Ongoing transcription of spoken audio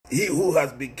he who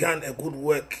has begun a good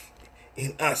work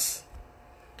in us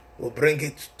will bring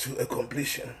it to a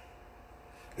completion.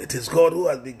 It is God who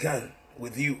has begun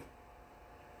with you,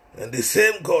 and the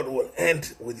same God will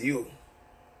end with you.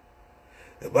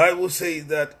 The Bible says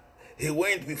that he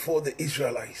went before the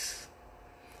Israelites,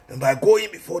 and by going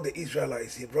before the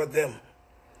Israelites, he brought them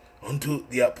unto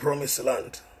their promised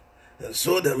land. And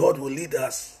so the Lord will lead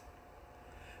us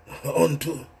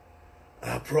unto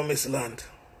our promised land.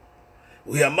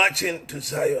 We are marching to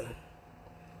Zion,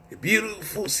 a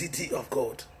beautiful city of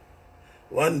God.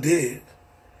 One day,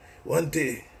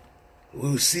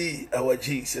 we'll see our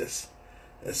Jesus.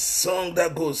 A song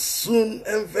that goes soon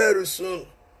and very soon.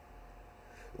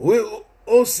 We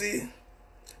will see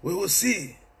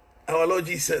our Lord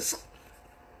Jesus.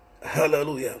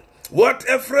 Hallelujah. What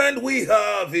a friend we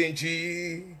have in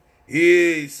Jesus.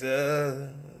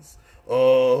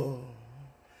 Oh,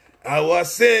 our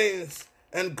sins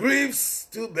and griefs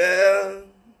to bear.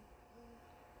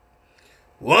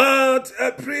 What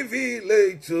a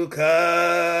privilege to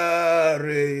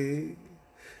carry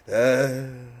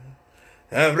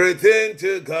everything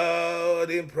to God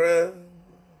in prayer.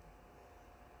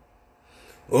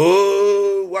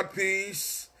 Oh, what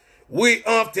peace we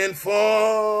often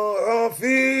forfeit,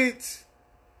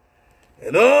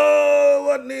 and oh,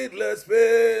 what needless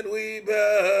pain we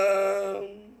bear.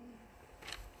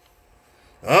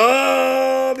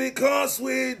 Ah, because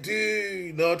we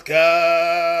do not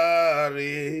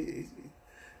carry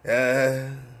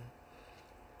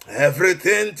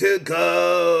everything to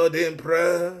God in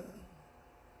prayer.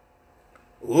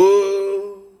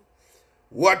 Oh,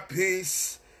 what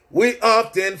peace we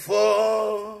often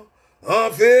forfeit.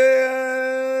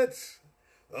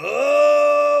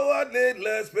 Oh, what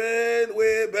needless pain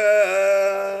we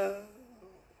bear.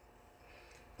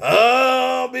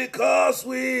 Ah, because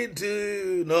we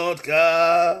do not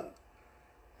carry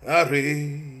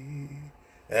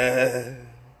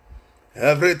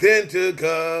everything to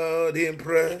God in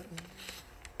prayer.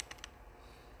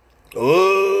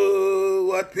 Oh,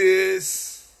 what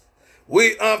peace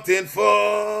we often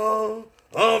forfeit,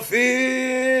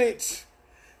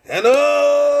 and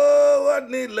oh, what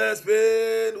needless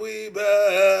pain we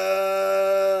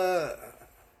bear.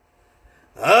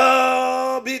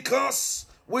 Ah, because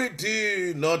we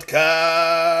do not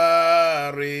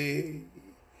carry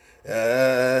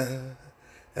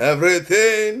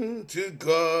everything to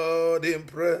God in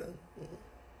prayer.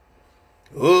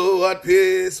 Oh, what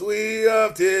peace we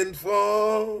often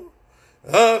forfeit,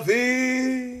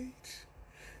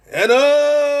 and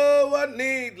oh, what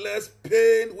needless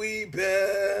pain we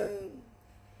bear.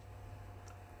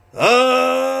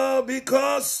 Ah,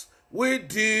 because we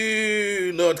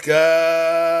do not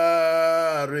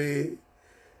carry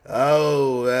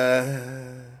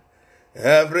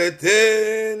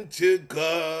everything to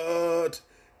God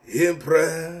in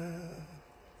prayer.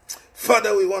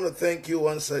 Father, we want to thank you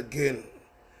once again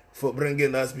for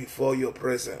bringing us before your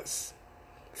presence.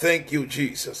 Thank you,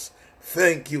 Jesus.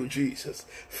 Thank you, Jesus.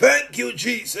 Thank you,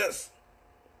 Jesus.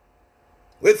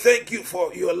 We thank you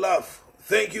for your love.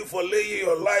 Thank you for laying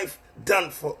your life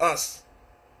down for us.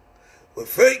 We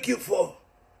thank you for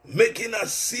making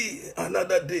us see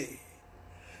another day.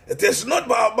 It is not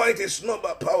by our might, it's not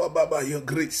by power, but by your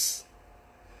grace.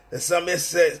 The psalmist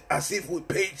says, as if we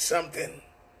paid something. It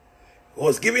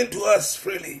was given to us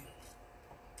freely.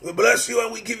 We bless you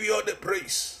and we give you all the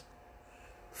praise.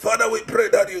 Father, we pray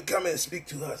that you come and speak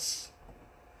to us.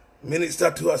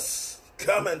 Minister to us.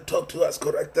 Come and talk to us,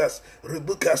 correct us,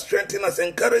 rebuke us, strengthen us,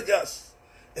 encourage us,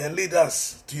 and lead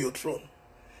us to your throne.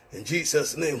 In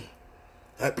Jesus' name,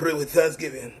 I pray with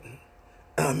thanksgiving.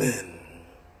 Amen.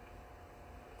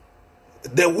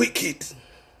 The wicked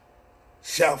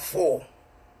shall fall.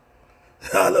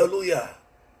 Hallelujah.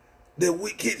 The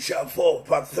wicked shall fall.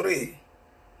 Part 3.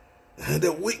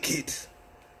 The wicked.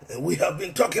 And we have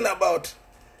been talking about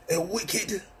a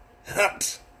wicked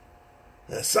heart.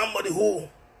 Somebody who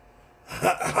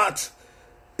heart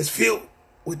is filled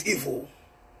with evil.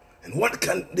 And what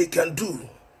they can do.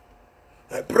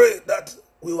 I pray that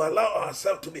we will allow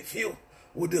ourselves to be filled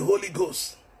with the Holy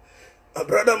Ghost. My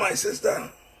brother, my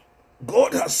sister,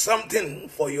 God has something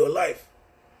for your life.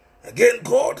 Again,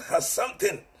 God has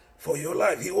something for your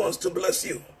life. He wants to bless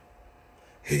you.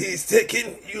 He is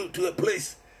taking you to a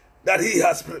place that he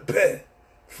has prepared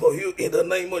for you in the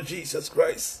name of Jesus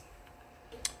Christ.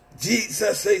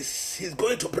 Jesus says he's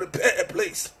going to prepare a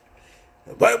place.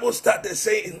 The Bible started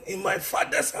saying, in my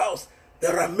Father's house,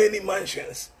 there are many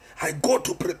mansions. I go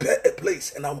to prepare a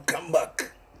place and I'll come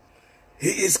back. He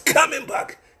is coming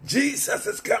back. Jesus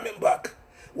is coming back.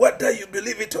 Whether you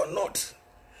believe it or not,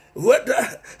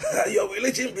 whether your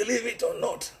religion believe it or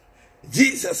not,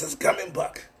 Jesus is coming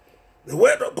back. The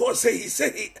word of God says, he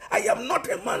said, I am not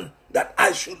a man that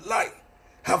I should lie.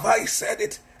 Have I said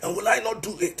it, and will I not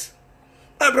do it?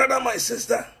 My brother, my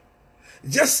sister,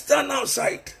 just stand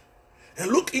outside and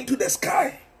look into the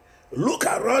sky. Look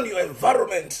around your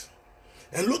environment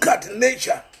and look at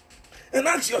nature and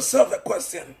ask yourself a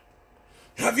question.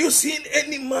 Have you seen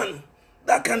any man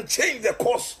that can change the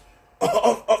course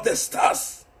of the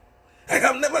stars? I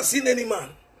have never seen any man.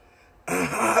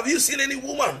 Have you seen any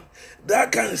woman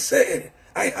that can say,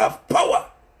 I have power?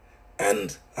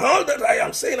 And all that I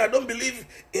am saying, I don't believe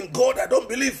in God. I don't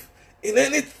believe in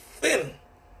anything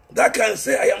that can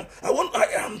say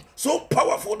I am so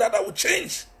powerful that I will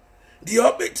change the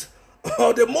orbit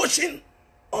or the motion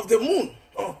of the moon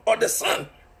or the sun.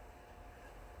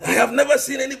 I have never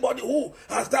seen anybody who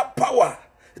has that power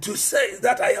to say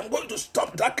that I am going to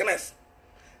stop darkness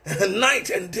night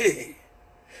and day.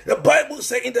 The Bible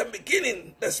says in the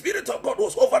beginning, the Spirit of God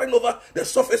was hovering over the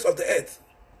surface of the earth.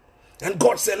 And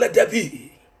God said, let there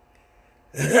be.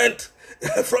 And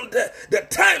from the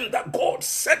time that God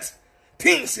set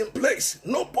things in place,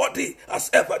 nobody has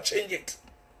ever changed it.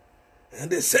 And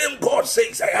the same God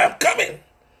says, I am coming,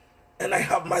 and I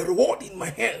have my reward in my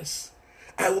hands.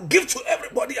 I will give to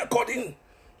everybody according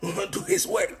to his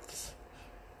works.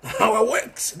 Our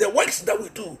works, the works that we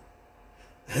do.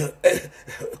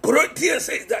 Corinthians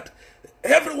says that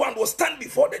everyone will stand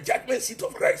before the judgment seat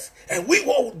of Christ, and we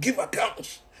all will give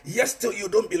accounts. Yes, still you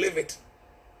don't believe it.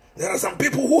 There are some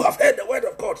people who have heard the word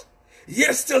of God.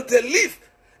 Yes, still they live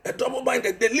a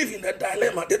double-minded. They live in a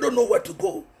dilemma. They don't know where to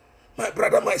go. My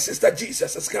brother, my sister,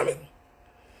 Jesus is coming.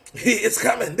 He is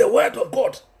coming. The word of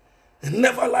God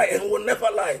never lie and will never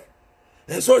lie.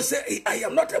 And so he said, I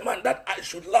am not a man that I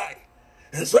should lie.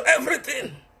 And so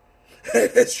everything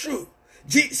is true.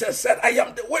 Jesus said, I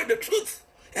am the way, the truth,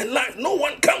 and life. No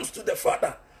one comes to the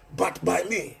Father but by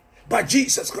me. By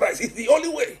Jesus Christ is the only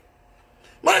way.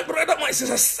 My brother, my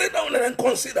sister, sit down and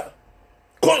consider.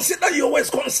 Consider your ways.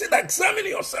 Consider, examine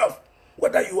yourself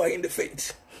whether you are in the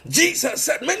faith. Jesus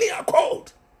said, many are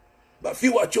called, but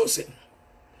few are chosen.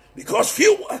 Because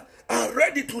few are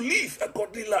ready to live a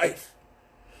godly life.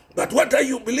 But whether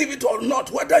you believe it or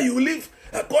not, whether you live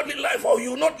a godly life or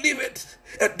you not live it,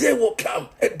 a day will come.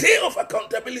 A day of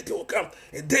accountability will come.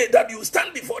 A day that you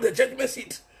stand before the judgment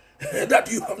seat,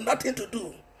 that you have nothing to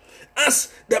do.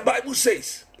 As the Bible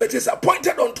says, it is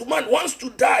appointed unto man once to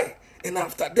die, and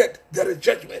after death there is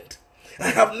judgment. I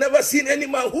have never seen any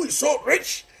man who is so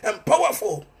rich and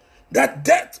powerful that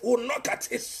death will knock at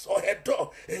his or her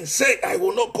door and say, I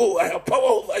will not go, I have power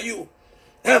over you.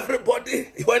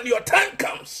 Everybody, when your time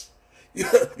comes,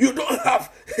 you don't have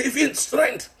even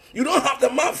strength. You don't have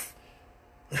the mouth.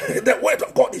 The word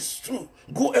of God is true.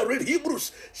 Go and read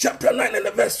Hebrews chapter 9 and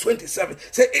verse 27.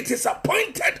 Say, it is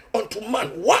appointed unto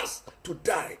man once to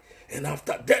die, and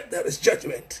after death there is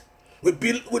judgment. We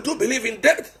do believe in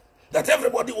death, that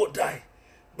everybody will die,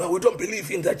 but we don't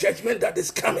believe in the judgment that is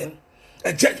coming.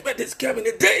 A judgment is coming.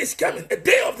 A day is coming. A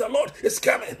day of the Lord is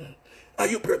coming. Are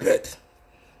you prepared?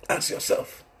 Ask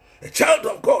yourself. A child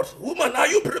of God, woman, are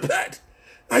you prepared?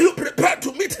 Are you prepared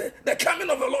to meet the coming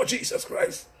of the Lord Jesus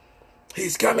Christ?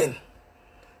 He's coming.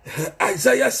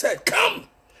 Isaiah said, come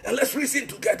and let's reason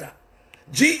together.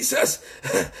 Jesus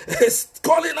is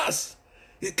calling us.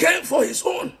 He came for his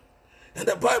own. And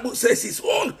the Bible says his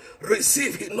own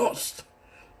receive he not.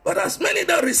 But as many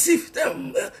that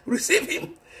receive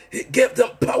him, he gave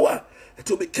them power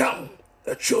to become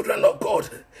the children of God.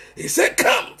 He said,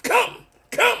 come,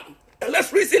 and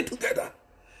let's reason together.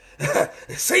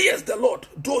 Says the Lord,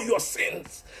 though your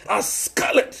sins are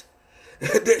scarlet,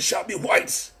 they shall be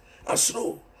white as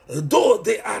snow. Though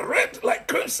they are red like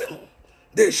crimson,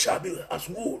 they shall be as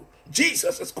wool.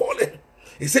 Jesus is calling.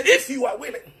 He said, if you are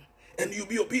willing and you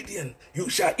be obedient, you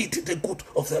shall eat the good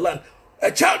of the land.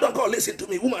 A child of God, listen to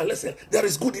me. Woman, listen. There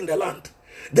is good in the land.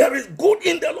 There is good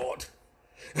in the Lord.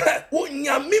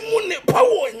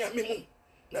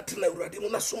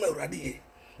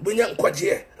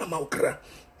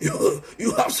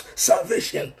 You have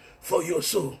salvation for your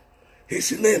soul.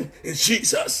 His name is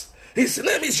Jesus. His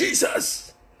name is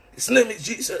Jesus. His name is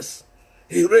Jesus.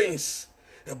 He reigns.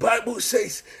 The Bible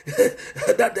says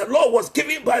that the law was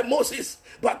given by Moses,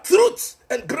 but truth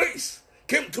and grace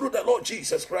came through the Lord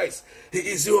Jesus Christ. He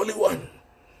is the only one.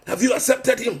 Have you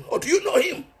accepted him, or do you know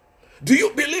him? Do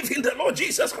you believe in the Lord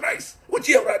Jesus Christ? Which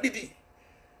you already did.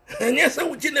 And yes,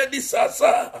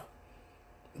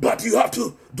 but you have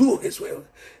to do his will.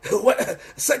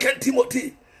 2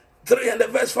 Timothy 3 and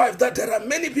verse 5, that there are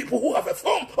many people who have a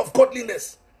form of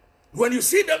godliness, When you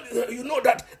see them, you know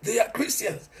that they are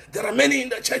Christians. There are many in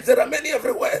the church. There are many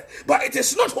everywhere. But it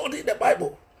is not holding the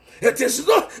Bible. It is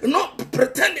not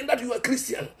pretending that you are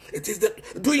Christian. It is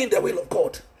doing the will of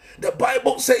God. The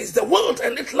Bible says the world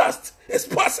and its lust is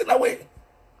passing away.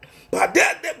 But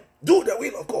they do the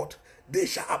will of God. They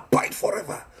shall abide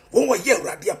forever. They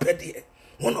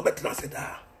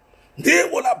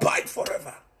will abide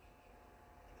forever.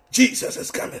 Jesus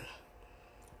is coming.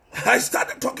 I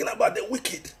started talking about the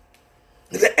wicked.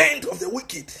 The end of the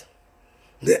wicked.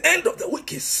 The end of the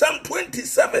wicked. Psalm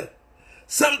 27.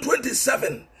 Psalm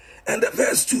 27 and the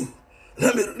verse 2.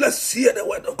 Let's hear the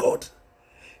word of God.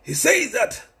 He says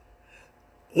that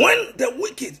when the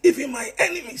wicked, even my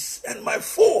enemies and my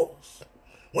foes,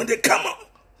 when they come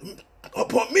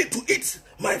upon me to eat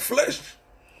my flesh,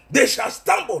 they shall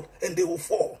stumble and they will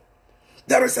fall.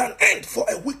 There is an end for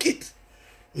a wicked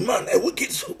man, a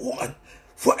wicked woman,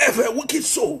 forever a wicked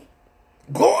soul.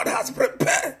 God has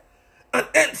prepared an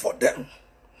end for them.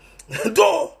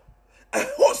 Though a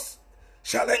host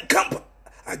shall encamp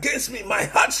against me, my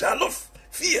heart shall not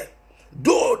fear.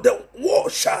 Though the war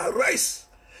shall rise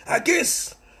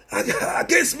against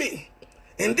me,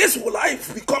 in this will I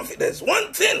be confident.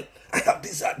 One thing I have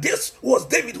desired. This was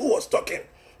David who was talking.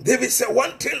 David said,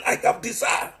 one thing I have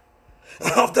desired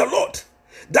of the Lord,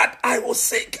 that I will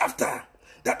seek after,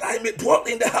 that I may dwell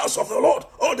in the house of the Lord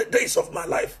all the days of my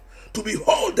life, to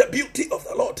behold the beauty of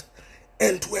the Lord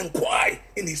and to inquire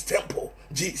in his temple.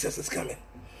 Jesus is coming.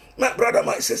 My brother,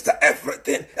 my sister,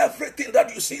 everything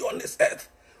that you see on this earth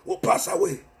will pass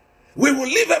away. We will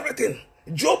leave everything.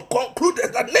 Job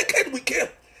concluded that naked we came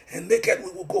and naked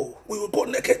we will go. We will go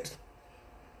naked.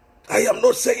 I am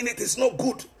not saying it is not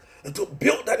good to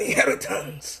build an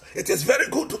inheritance. It is very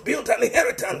good to build an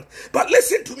inheritance. But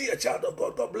listen to me, a child of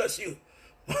God. God bless you.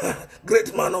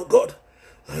 Great man of God.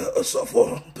 So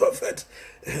for Prophet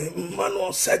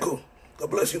Manuel Sego. God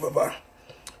bless you, Papa.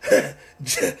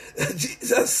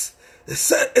 Jesus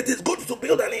said it is good to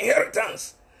build an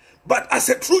inheritance. But as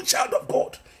a true child of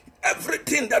God,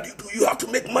 everything that you do, you have to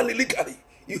make money legally.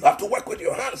 You have to work with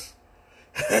your hands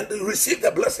and receive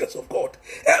the blessings of God.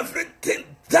 Everything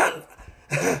done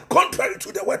contrary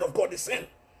to the word of God is sin.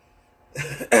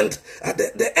 And at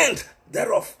the end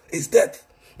thereof is death.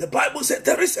 The Bible said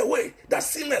there is a way that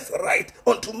seemeth right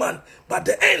unto man, but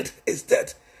the end is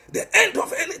death. The end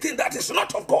of anything that is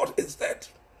not of God is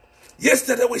death.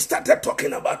 Yesterday we started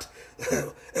talking about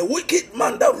a wicked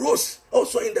man that rose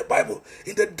also in the Bible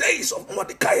in the days of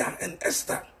Mordecai and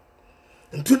Esther.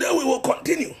 And today we will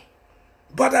continue.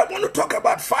 But I want to talk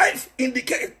about 5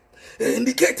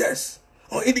 indicators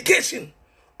or indication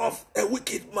of a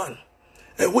wicked man,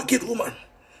 a wicked woman,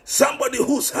 somebody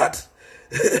whose heart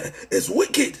is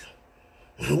wicked.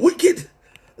 Wicked,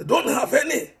 they don't have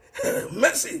any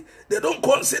mercy. They don't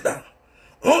consider.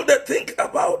 All they think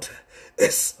about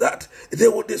is that they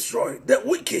will destroy. The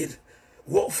wicked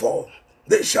will fall.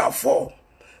 They shall fall.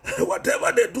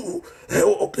 Whatever they do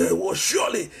will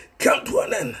surely come to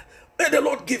an end. May the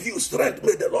Lord give you strength.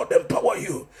 May the Lord empower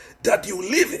you that you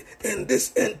live in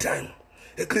this end time.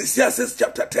 Ecclesiastes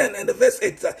chapter 10 and verse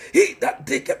 8. He that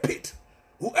dig a pit,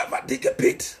 whoever dig a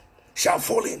pit shall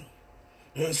fall in.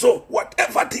 And so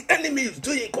whatever the enemy is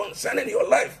doing concerning your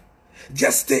life,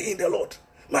 just stay in the Lord.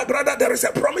 My brother, there is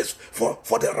a promise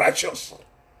for the righteous.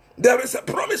 There is a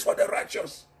promise for the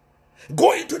righteous.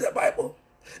 Go into the Bible.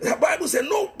 The Bible says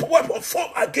no weapon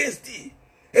formed against thee.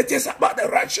 It is about the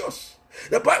righteous.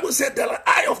 The Bible said the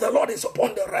eye of the Lord is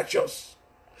upon the righteous.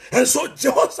 And so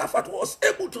Jehoshaphat was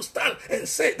able to stand and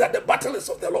say that the battle is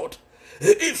of the Lord.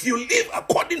 If you live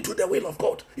according to the will of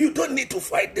God, you don't need to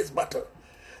fight this battle.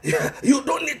 You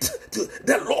don't need to,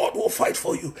 the Lord will fight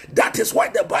for you. That is why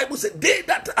the Bible says they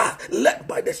that are led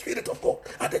by the Spirit of God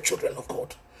are the children of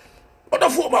God.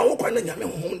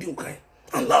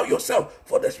 Allow yourself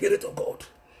for the Spirit of God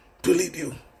to lead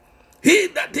you. He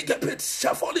that dig a pit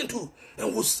shall fall into,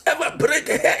 and whosoever break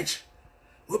a hedge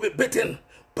will be bitten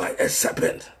by a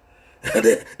serpent.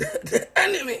 The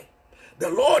enemy, the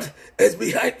Lord is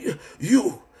behind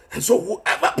you. And so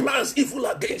whoever plans evil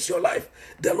against your life,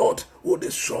 the Lord will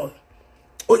destroy.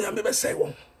 Onyame say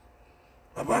one.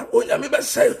 Papa, onyame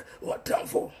say what time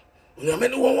for?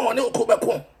 Onyame ni won won ne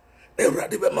okobeko.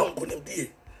 Ewrade be ma nkonim die.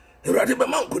 Ewrade be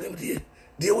ma nkonim die.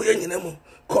 Die wo yanyina mu.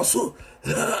 Koso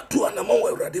to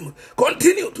anamon ewrade mu.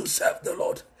 Continue to serve the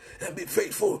Lord and be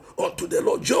faithful unto the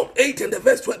Lord. Job 8 and the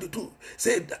verse 22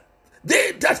 said that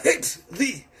they that hate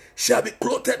thee shall be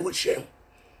clothed with shame.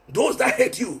 Those that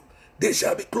hate you, they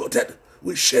shall be clothed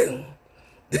with shame.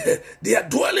 The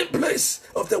dwelling place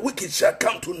of the wicked shall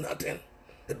come to nothing.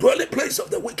 The dwelling place of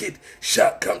the wicked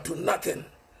shall come to nothing.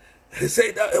 He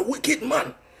said that a wicked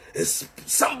man is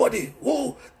somebody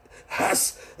who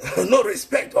has no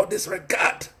respect or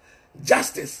disregard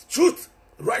justice, truth,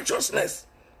 righteousness.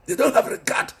 They don't have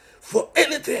regard for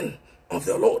anything of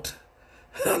the Lord.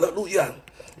 Hallelujah.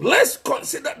 Let's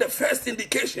consider the first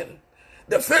indication.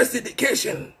 The first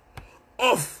indication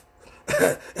of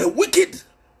a wicked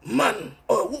man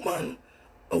or woman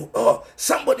or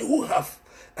somebody who have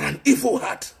an evil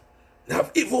heart. They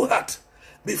have evil heart.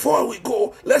 Before we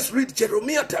go, let's read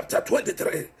Jeremiah chapter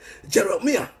 23.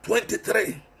 Jeremiah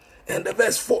 23 and the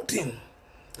verse 14.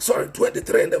 Sorry,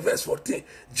 23 and the verse 14.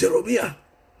 Jeremiah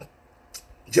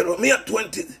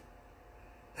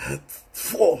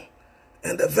 24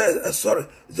 and the verse,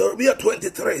 Jeremiah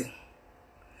 23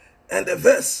 and the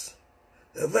verse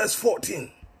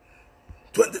 14.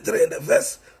 23 and the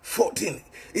verse 14.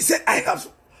 He said, I have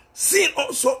seen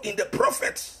also in the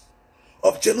prophets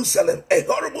of Jerusalem a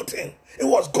horrible thing. It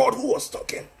was God who was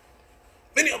talking.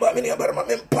 When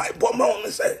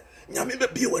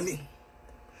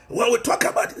we talk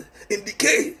about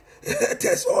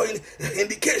indicators or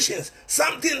indications,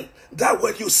 something that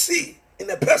when you see in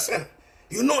a person,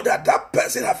 you know that that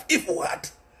person have evil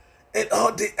heart, and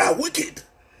they are wicked,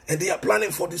 and they are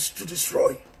planning for this to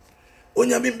destroy.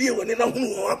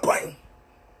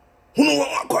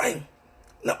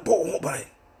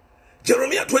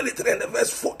 Jeremiah 23 and the verse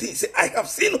 14 says, I have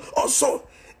seen also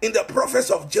in the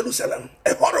prophets of Jerusalem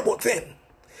a horrible thing,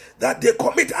 that they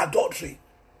commit adultery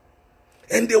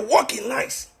and they walk in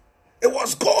lies. It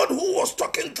was God who was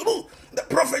talking through the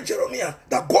prophet Jeremiah,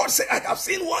 that God said, I have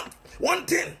seen one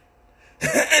thing,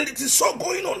 and it is so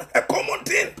going on, a common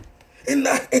thing in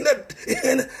the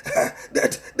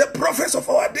prophets of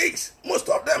our days. Most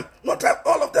of them, not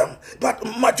all of them, but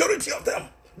majority of them,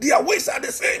 their ways are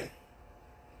the same.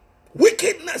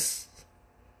 Wickedness.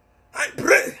 I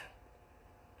pray.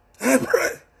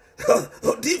 Oh,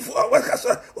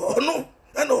 no.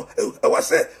 I know. I was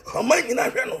saying, how many in I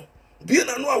know? Being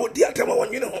a no, dear Tama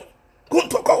when you know. Couldn't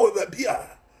talk over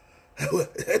beer.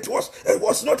 It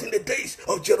was not in the days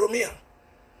of Jeremiah.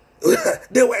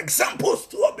 They were examples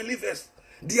to our believers.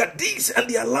 Their deeds and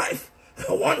their life,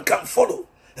 one can follow.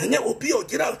 And yet will be a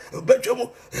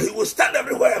bedroom. He will stand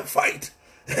everywhere and fight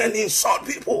and insult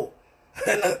people.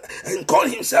 And call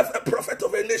himself a prophet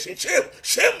of a nation. Shame.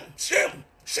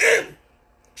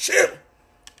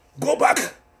 Go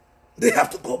back. They have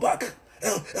to go back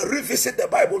and revisit the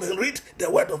Bible and read the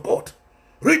word of God.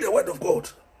 Read the word of God.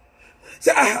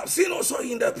 See, I have seen also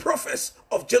in the prophets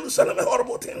of Jerusalem a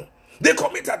horrible thing. They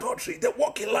commit adultery. They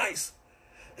walk in lies.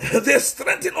 They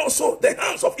strengthen also the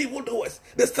hands of evildoers.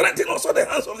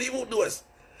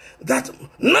 That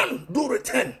none do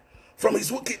return from his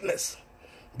wickedness.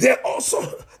 They all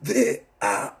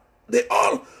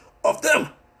of them.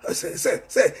 It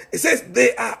says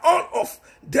they are all of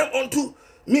them unto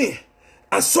me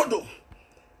as Sodom,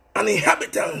 and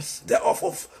inhabitants thereof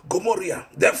of Gomorrah.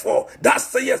 Therefore, thus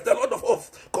saith the Lord of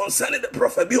hosts concerning the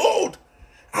prophet, behold,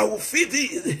 I will feed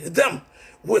them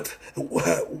with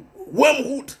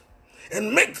wormwood,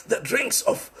 and make the drinks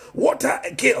of water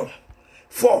a gale.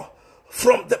 For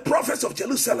from the prophets of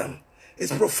Jerusalem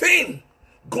is profane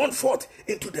gone forth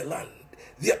into the land.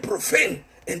 They are profane,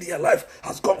 and their life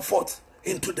has gone forth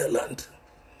into the land.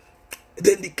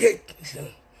 The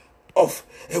indication of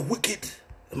a wicked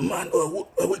man or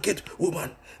a wicked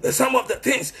woman. Some of the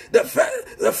things, the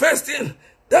first thing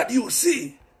that you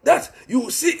see is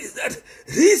that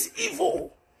these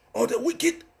evil or the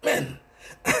wicked men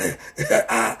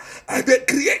they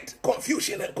create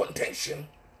confusion and contention.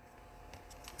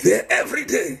 Every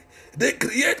day they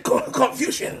create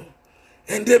confusion.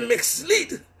 And they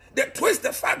mislead, they twist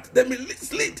the fact, they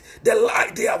mislead, they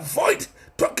lie, they avoid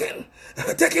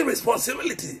taking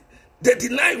responsibility. They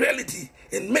deny reality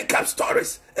and make up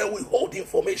stories and withhold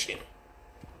information.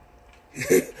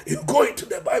 You go into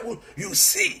the Bible, you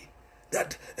see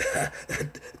that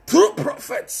through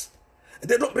prophets,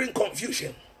 they don't bring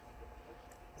confusion.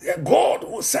 They are God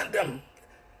who sent them.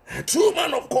 A true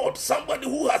man of God, somebody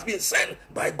who has been sent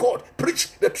by God,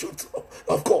 preach the truth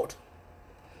of God.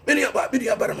 Many about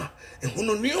Bidia Barama, and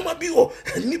who knew my bio,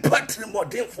 and me patri more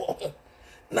than for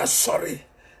na sorry,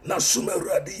 na sume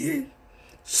radie,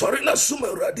 sorry, na sume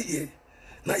radie,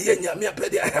 na yenya mia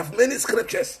pedi. I have many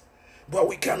scriptures, but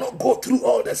we cannot go through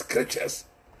all the scriptures.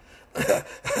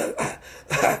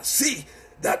 See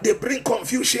that they bring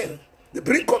confusion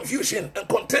and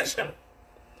contention,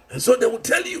 and so they will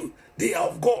tell you they are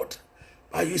of God,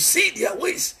 but you see their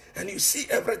ways and you see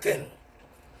everything.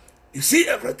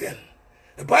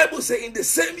 The Bible says in the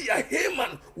same year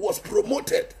Haman was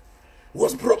promoted. You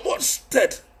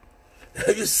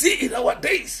see in our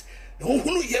days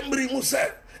Hunu yembri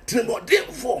musa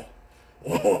trimodemfo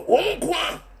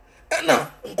wonkwa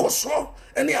ena nkoso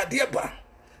ene adeba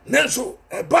nenso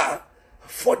eba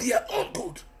for their own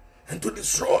good and to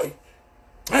destroy.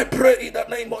 I pray in the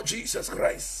name of Jesus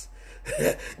Christ.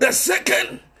 The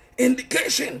second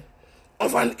indication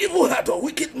of an evil heart or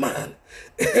wicked man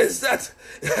is that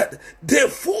they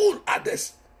fool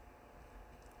others.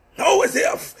 Always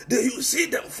you see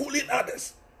them fooling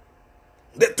others.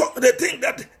 They think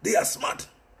that they are smart.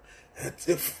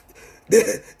 They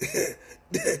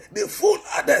fool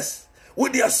others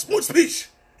with their smooth speech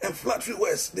and flattery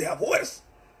words. They have words.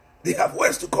 They have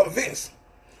words to convince.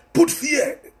 Put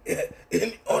fear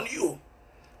on you.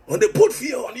 When they put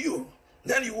fear on you,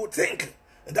 then you will think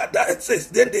that says,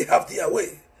 then they have their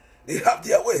way. They have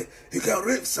their way. You can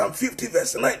read Psalm 50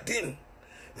 verse 19,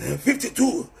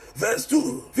 52 verse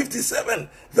 2, 57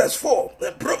 verse 4,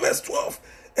 and Proverbs 12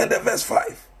 and the verse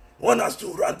 5. Want us to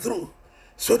run through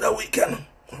so that we can.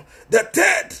 The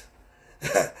third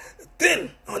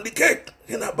thing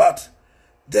indicating about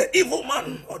the evil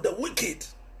man or the wicked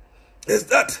is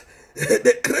that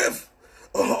they crave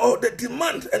or they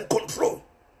demand and control.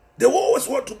 They always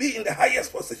want to be in the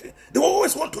highest position. They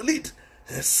always want to lead.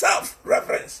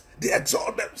 Self-reverence. They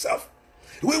exalt themselves.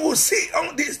 We will see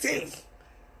all these things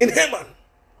in Haman.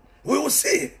 We will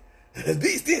see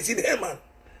these things in Haman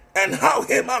and how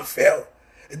Haman fell.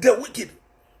 The wicked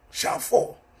shall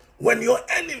fall. When your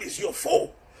enemies, your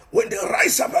foe, when they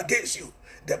rise up against you,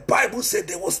 the Bible said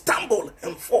they will stumble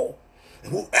and fall.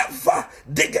 Whoever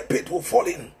dig a pit will fall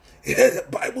in. The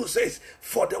Bible says,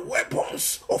 for the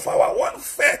weapons of our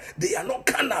warfare, they are not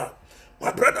carnal.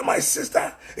 My brother, my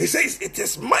sister, it says it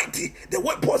is mighty. The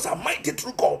weapons are mighty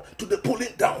through God to the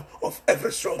pulling down of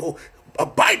every stronghold.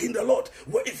 Abide in the Lord.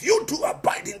 Well, if you do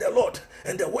abide in the Lord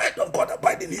and the word of God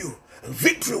abide in you,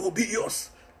 victory will be yours.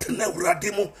 Papa,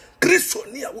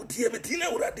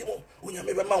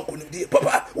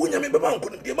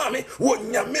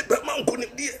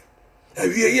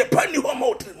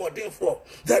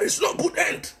 there is no good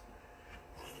end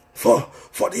for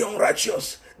the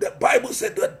unrighteous. The Bible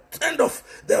said the end of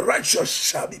the righteous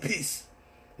shall be peace.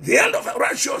 The end of the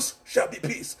righteous shall be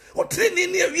peace.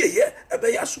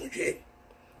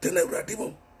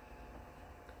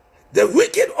 The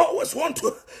wicked always want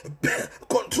to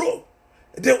control.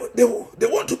 They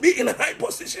want to be in a high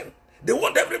position. They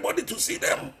want everybody to see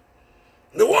them.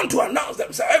 They want to announce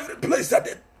themselves. Every place that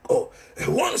they go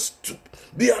wants to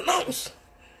be announced.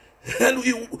 And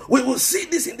we will see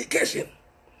this indication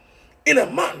in a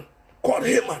man called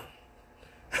Haman.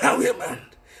 How Haman.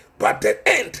 But the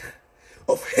end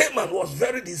of Haman was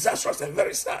very disastrous and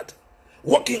very sad.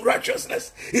 Walk in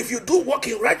righteousness. If you do walk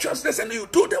in righteousness and you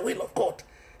do the will of God,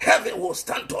 heaven will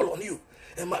stand tall on you.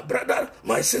 And my brother,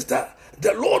 my sister,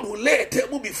 the Lord will lay a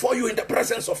table before you in the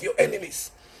presence of your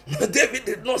enemies. David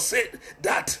did not say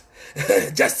that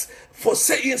just for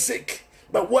saying sake,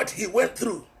 but what he went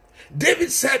through.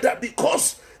 David said that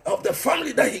because of the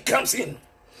family that he comes in,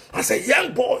 as a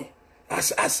young boy,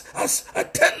 as a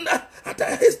tender, at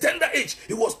his tender age,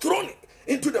 he was thrown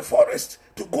into the forest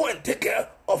to go and take care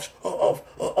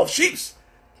of sheep,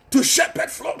 to shepherd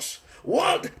flocks,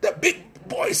 while the big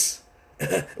boys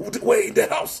were in the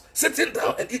house, sitting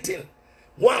down and eating,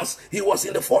 once he was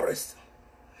in the forest.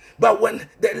 But when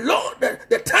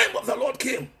the time of the Lord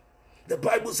came, the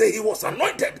Bible says he was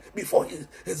anointed before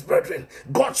his brethren.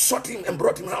 God sought him and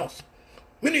brought him out.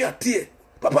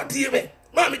 Papa tie me,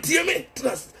 Mami tie me,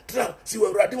 si we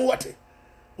radim wate.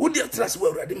 When the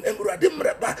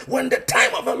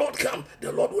time of the Lord comes,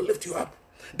 the Lord will lift you up.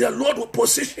 The Lord will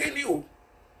position you.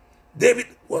 David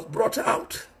was brought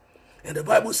out, and the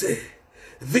Bible says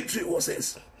victory was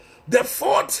his. The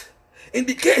fourth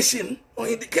indication or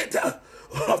indicator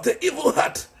of the evil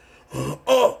heart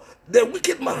or the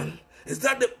wicked man is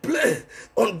that they play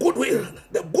on goodwill.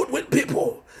 The goodwill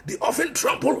people, they often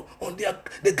trample on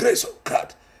the grace of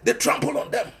God. They trample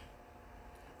on them.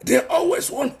 They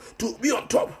always want to be on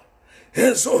top.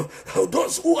 And so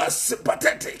those who are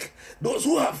sympathetic, those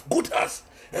who have good hearts,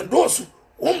 and those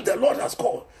whom the Lord has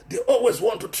called, they always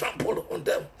want to trample on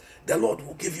them. The Lord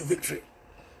will give you victory.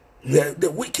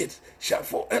 The wicked shall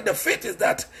fall. And the faith is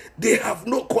that they have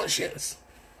no conscience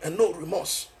and no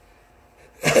remorse.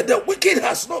 The wicked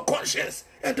has no conscience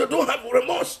and they don't have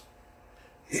remorse.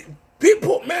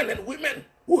 People, men and women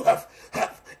who have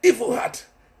evil heart,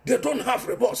 they don't have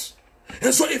remorse.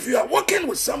 And so if you are working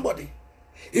with somebody,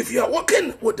 if you are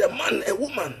working with a man, a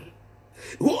woman,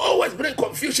 who always bring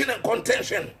confusion and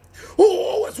contention, who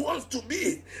always wants to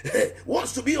be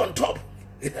on top,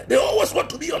 they always want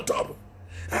to be on top.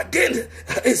 Again,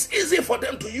 it's easy for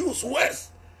them to use words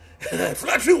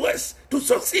flattery words to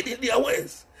succeed in their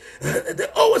ways. They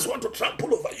always want to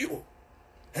trample over you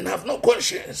and have no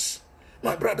conscience.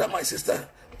 My brother, my sister,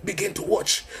 begin to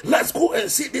watch. Let's go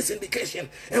and see this indication.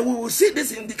 And we will see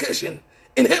this indication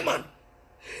in Haman,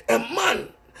 a man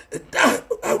that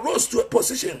arose to a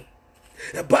position.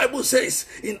 The Bible says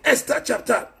in Esther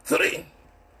chapter 3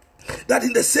 that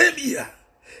in the same year,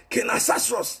 King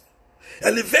Ahasuerus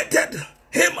elevated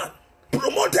Haman,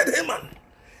 promoted Haman,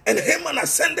 and Haman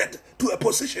ascended to a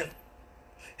position.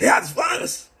 He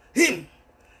advanced him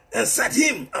and set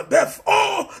him above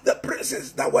all the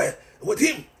princes that were with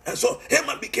him. And so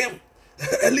Haman became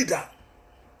a leader.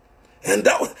 And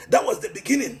that was the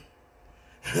beginning.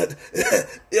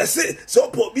 You see,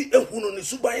 so Pobi and Huno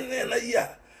Nisuba in a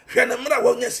year.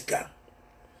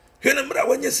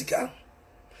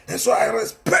 And so I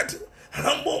respect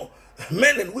humble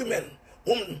men and women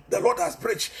whom the Lord has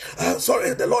preached.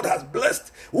 The Lord has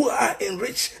blessed, who are in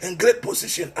rich and great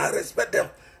position. I respect them,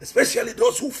 especially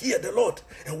those who fear the Lord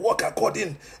and walk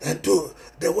according to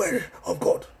the word of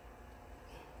God.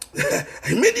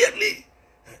 Immediately,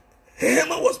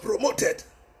 Haman was promoted.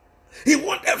 He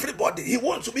wants everybody. He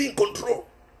wants to be in control.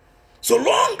 So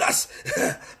long as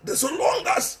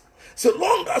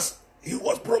he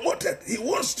was promoted, he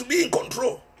wants to be in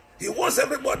control. He wants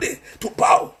everybody to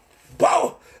bow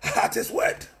at his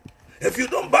word. If you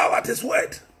don't bow at his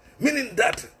word, meaning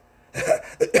that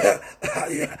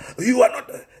you are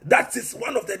not, that is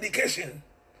one of the indication.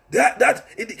 That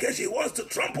indication, he wants to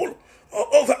trample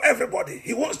over everybody.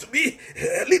 He wants to be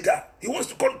a leader. He wants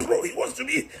to control. He wants to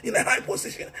be in a high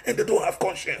position, and they don't have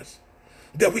conscience.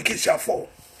 The wicked shall fall.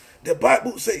 The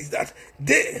Bible says that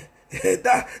they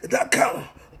that come,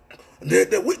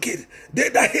 the wicked, they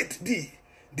that hate thee,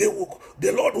 the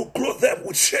Lord will clothe them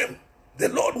with shame. The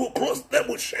Lord will clothe them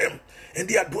with shame, and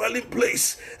their dwelling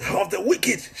place of the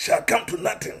wicked shall come to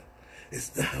nothing.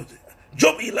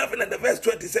 Job 11 and the verse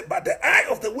 20 said, but the eye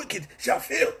of the wicked shall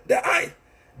fail. Their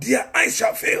eyes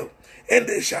shall fail, and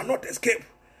they shall not escape.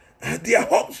 Their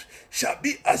hopes shall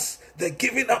be as the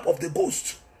giving up of the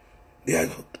ghost.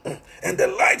 And the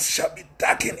lights shall be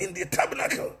darkened in the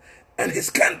tabernacle, and his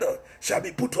candle shall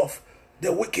be put off.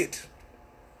 The wicked.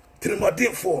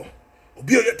 Trimodin 4.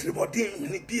 Obioya Trimodin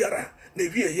ni biara ne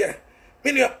wie ye.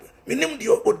 Minim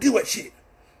dio odiwachi.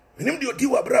 Minim dio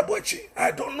diwa brabochi. I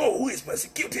don't know who is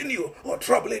persecuting you or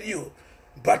troubling you,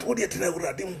 but what yet never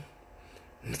radim.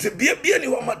 To be a ni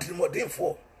wa Trimodin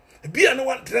 4. Be no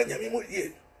one tranya mimu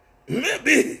ye.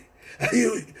 Maybe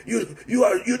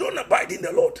you don't abide in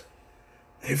the Lord.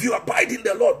 If you abide in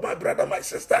the Lord, my brother, my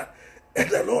sister, and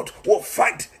the Lord will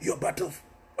fight your battle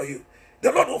for you.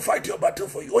 The Lord will fight your battle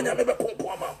for you. Onya mebe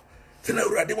konkwama. Tena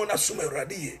uradi mona sume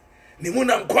uradi. Ni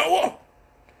muna mkwawo.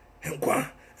 Mkwa.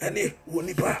 Ani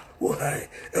wonipa. Wohai.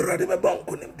 Uradi meba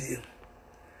unkunemdi.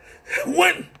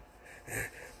 When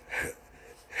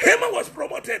Haman was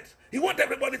promoted, he wanted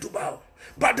everybody to bow.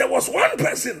 But there was one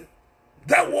person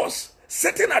that was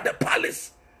sitting at the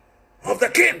palace of the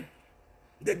king,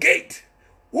 the gate,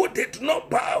 who did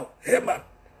not bow. Haman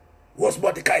was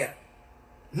Mordecai.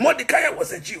 Mordecai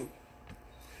was a Jew.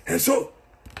 And so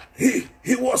he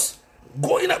was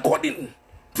going according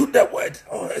to the word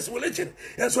of his religion.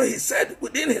 And so he said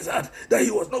within his heart that he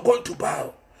was not going to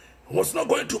bow. He was not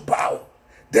going to bow.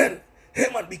 Then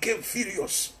Haman became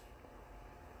furious.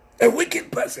 A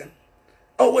wicked person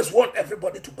always wants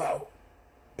everybody to bow.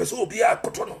 Person be a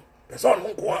kotono. Person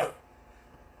onunkwa.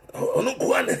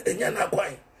 Onunkwa enyana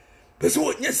kwai. Person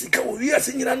onyesika owi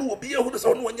asinyina no obi ehu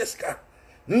so no onyesika.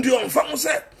 Ndi onfamu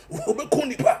se obekun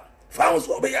nipa. Found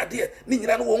so be ade ni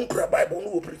nyina no won kura Bible no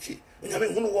wo preach. Nyame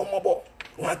hunu wo mobo.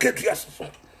 Wo aketu asoso.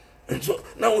 And so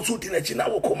now so dinachi na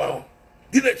wo koma wo.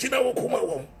 Dinachi na wo koma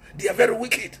wo. They are very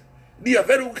wicked. They are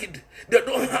very wicked. They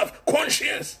don't have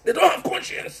conscience. They don't have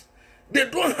conscience. They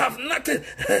don't have nothing.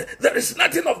 There is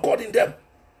nothing of God in them.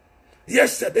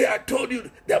 Yesterday I told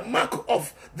you the mark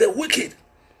of the wicked.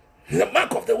 The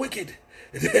mark of the wicked.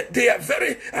 They are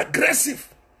very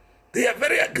aggressive. They are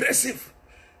very aggressive.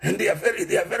 And they are very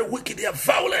wicked. They are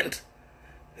violent.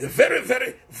 They are very,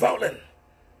 very violent.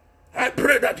 I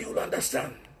pray that you will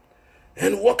understand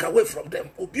and walk away from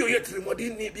them.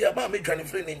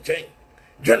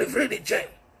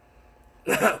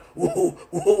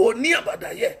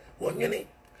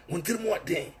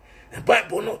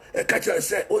 Bible no a catcher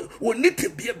say, we need to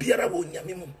be a beer of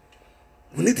Yamimu.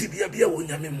 We need to be a beer of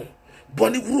Yamimu.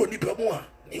 Bonnie grew nipa more.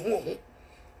 You won't.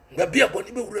 The beer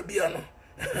bonnie will be an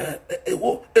a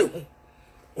wo,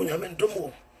 Unyamin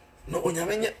Domo, no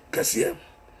Unyamania Cassia.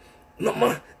 No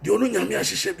ma, the only Yamia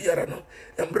Shisha Biarano,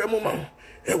 and Bremoma,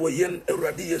 a wayen a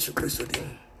radius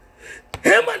Christodim.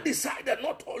 Haman decided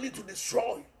not only to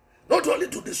destroy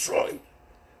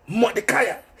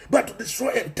Mordecai, but to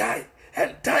destroy entire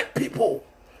people,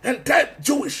 entire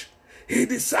Jewish. He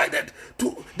decided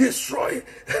to destroy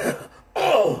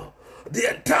all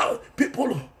the entire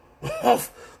people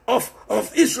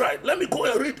of Israel. Let me go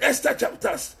and read Esther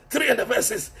chapters 3 and the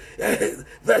verses.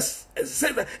 Verse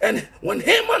says that, and when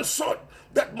Haman saw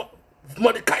that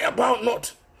Mordecai bowed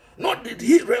not, nor did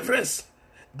he reverence,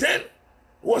 then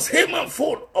was Haman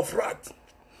full of wrath,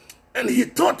 and he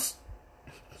thought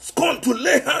scorn to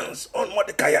lay hands on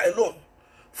Mordecai alone,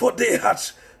 for they had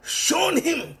shown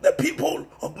him the people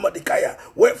of Mordecai.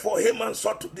 Wherefore Haman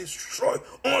sought to destroy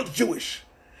all Jewish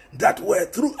that were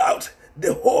throughout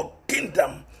the whole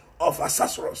kingdom of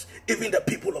Ahasuerus, even the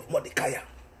people of Mordecai.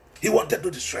 He wanted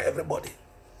to destroy everybody.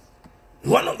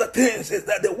 One of the things is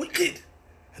that the wicked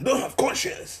don't have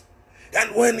conscience,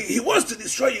 and when he wants to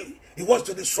destroy you, he wants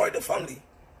to destroy the family.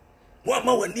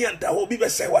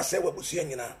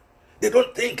 They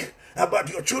don't think about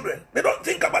your children. They don't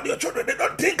think about your children. They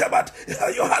don't think about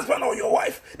your husband or your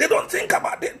wife. They don't think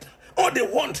about it. All they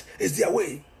want is their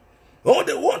way. All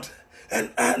they want. And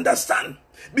I understand,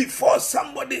 before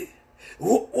somebody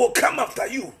will come after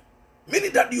you,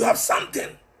 meaning that you have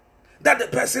something that the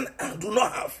person do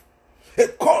not have.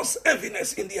 It causes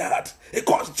enviness in their heart. It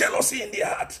causes jealousy in their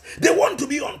heart. They want to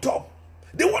be on top.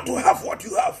 They want to have what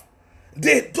you have.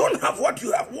 They don't have what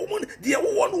you have. Woman, they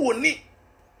want to need.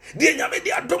 They nyame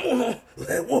they adomo no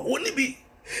woni bi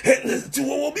and to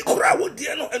will be crowd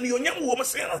and your young woman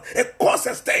saying a cause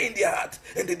a stay in their heart,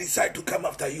 and they decide to come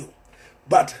after you.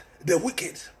 But the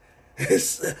wicked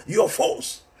is your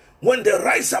foes. When they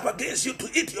rise up against you to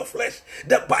eat your flesh,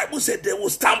 the Bible said they will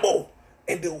stumble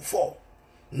and they will fall.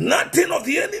 Nothing of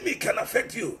the enemy can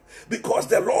affect you, because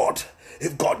the Lord,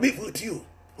 if God be with you,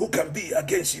 who can be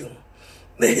against you?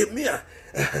 Nehemiah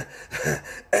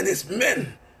and his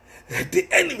men, the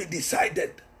enemy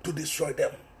decided to destroy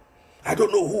them. I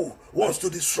don't know who wants to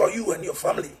destroy you and your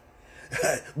family.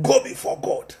 Go before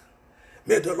God.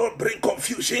 May the Lord bring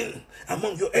confusion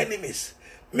among your enemies.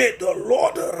 May the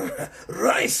Lord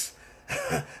rise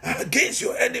against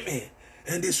your enemy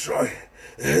and destroy.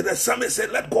 The psalmist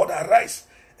said, let God arise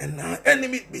and our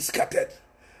enemies be scattered.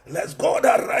 Let God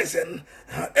arise and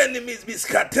our enemies be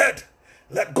scattered.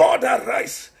 Let God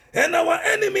arise and our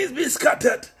enemies be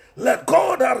scattered. Let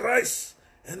God arise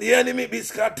and the enemy be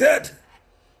scattered.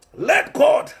 Let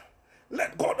God.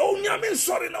 Oh, nyamin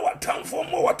sorry na watam for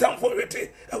more watam for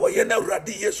it. Our yena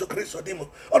radi Yesu Christo dimo.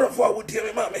 Or of our would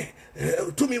dear mammy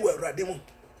to me were radimo.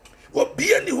 What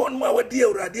be any one more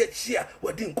dear radiate chia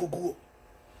what didn't kuku.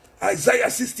 Isaiah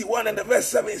 61 and the verse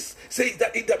 7 says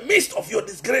that in the midst of your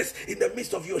disgrace, in the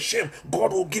midst of your shame,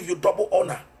 God will give you double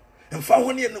honor. And found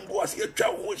one in the was here,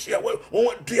 child,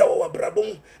 won't do our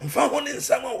brabon, and found one in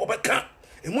some of a camp.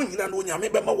 And when you know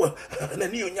Yamma and a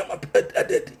new Yama a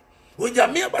daddy. When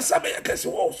Yamia Basabe, I guess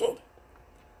also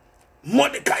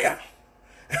Mordecai.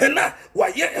 And now,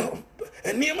 why, yeah,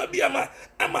 and Niama Biama,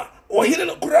 Ama, or hidden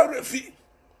a crowd refi,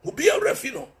 who be a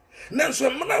refino. Nanso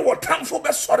mana what time for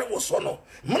best sorry was sono.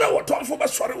 Mana what time for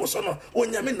best sorry was sono.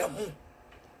 When Yamina moon.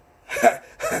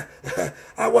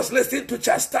 I was listening to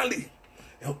Charles Stanley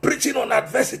preaching on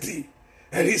adversity,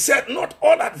 and he said, not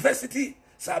all adversities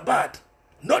are bad.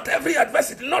 Not every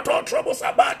adversity, not all troubles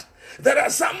are bad. There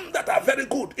are some that are very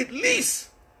good. It leads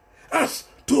us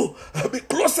to be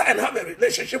closer and have a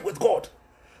relationship with God.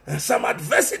 Some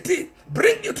adversity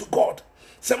bring you to God.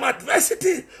 Some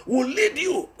adversity will lead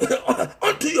you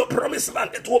onto your promised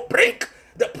land. It will bring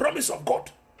the promise of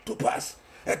God to pass.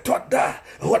 There are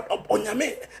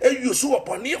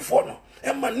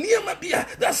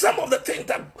some of the things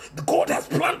that God has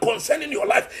planned concerning your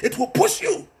life. It will push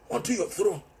you onto your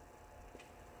throne.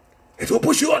 It will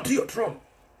push you onto your throne.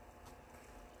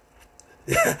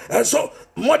 And so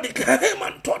Mordecai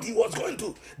Haman thought he was going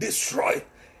to destroy.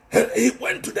 He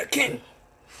went to the king.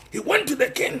 He went to the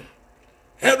king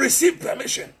and received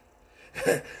permission.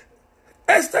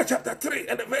 Esther chapter 3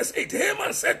 and verse 8.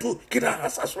 Haman said to King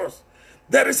Ahasuerus,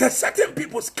 there is a certain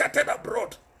people scattered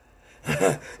abroad,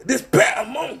 despair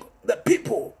among the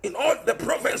people in all the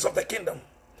province of the kingdom.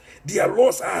 Their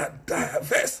laws are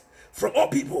diverse from all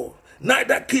people,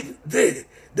 neither keep they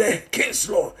the king's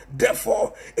law.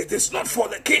 Therefore, it is not for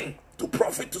the king to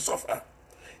profit to suffer.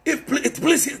 If it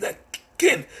pleases the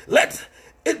king, let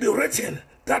it be written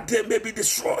that they may be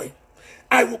destroyed.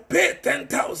 I will pay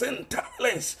 10,000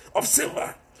 talents of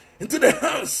silver into the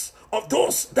hands of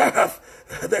those that have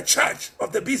the charge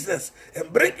of the business,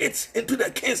 and bring it into the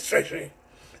king's treasury.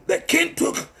 The king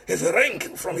took his ring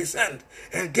from his hand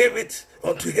and gave it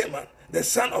unto Haman, the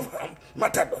son of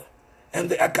Mattada. and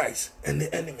the Aggites and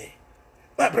the enemy.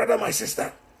 My brother, my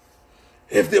sister,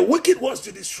 if the wicked wants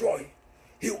to destroy,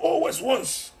 he always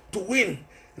wants to win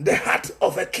the heart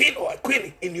of a king or a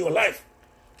queen in your life.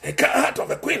 A heart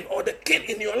of a queen or the king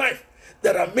in your life.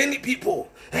 There are many people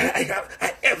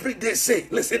I every day say,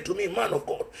 listen to me, man of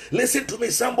God. Listen to me,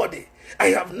 somebody. I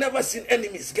have never seen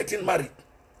enemies getting married.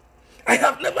 I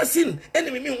have never seen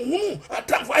enemy.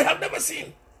 I have never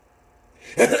seen.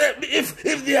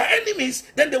 If they are enemies,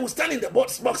 then they will stand in the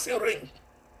boxing ring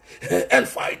and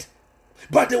fight.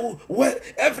 But they will,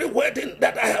 every wedding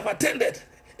that I have attended,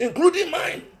 including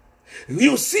mine,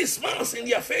 you see smiles in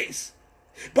their face.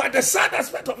 But the sad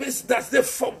aspect of it is that they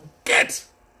forget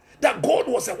that God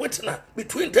was a witness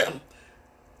between them.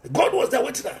 God was the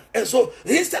witness. And so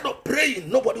instead of praying,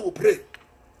 nobody will pray.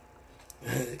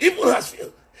 Evil has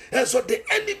failed. And so the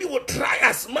enemy will try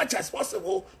as much as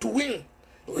possible to win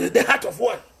the heart of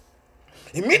one.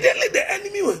 Immediately the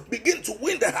enemy will begin to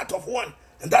win the heart of one.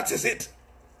 And that is it.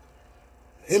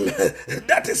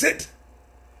 That is it.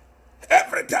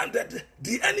 Every time that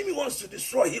the enemy wants to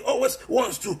destroy, he always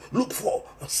wants to look for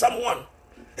someone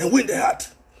and win the heart.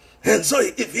 And so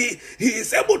if he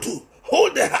is able to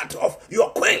hold the heart of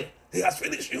your queen, he has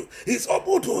finished you. He is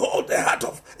able to hold the heart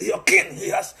of your king, he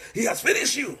has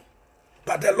finished you.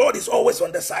 But the Lord is always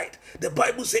on the side. The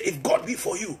Bible says, if God be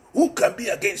for you, who can be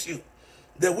against you?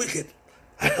 The wicked.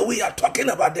 We are talking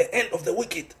about the end of the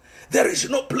wicked. There is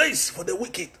no place for the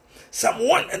wicked. Psalm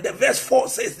 1 and the verse 4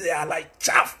 says they are like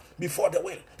chaff before the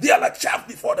wind. They are like chaff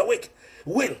before the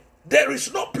wind. There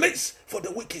is no place for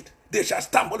the wicked. They shall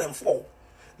stumble and fall.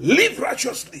 Live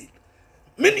righteously.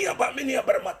 Abide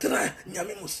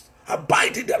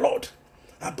in the Lord.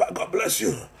 God bless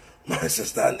you. My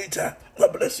sister Anita,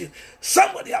 God bless you.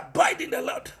 Somebody abide in the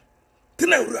Lord.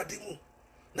 There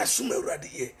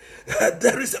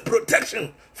is a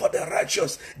protection for the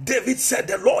righteous. David said,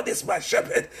 the Lord is my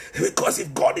shepherd. Because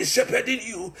if God is shepherding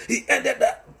you, he ended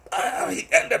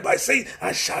by saying,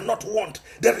 I shall not want.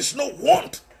 There is no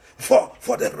want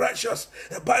for the righteous.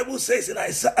 The Bible says in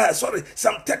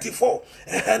Psalm 34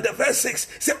 and the verse 6,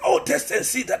 say, oh, test and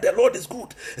see that the Lord is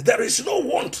good. There is no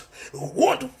want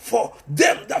for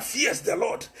them that fears the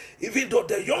Lord. Even though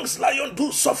the young lion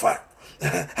do suffer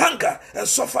hunger and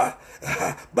suffer,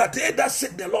 but they that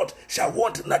seek the Lord shall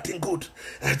want nothing good.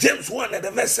 James 1 and the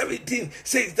verse 17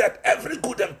 says that every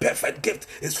good and perfect gift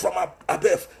is from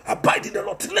above. Abide in the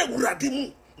Lord.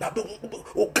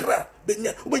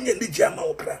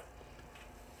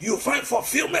 You find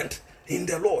fulfillment in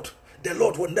the Lord. The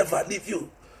Lord will never leave you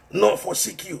nor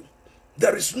forsake you.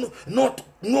 There is no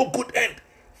good end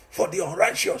for the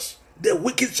unrighteous. The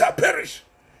wicked shall perish.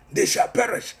 They shall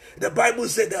perish. The Bible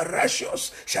says the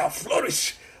righteous shall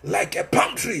flourish like a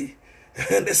palm tree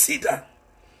and the cedar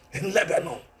in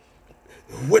Lebanon.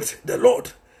 With the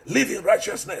Lord, live in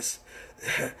righteousness.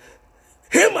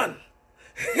 Haman,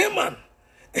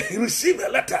 he received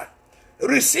a letter.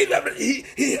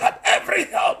 He had every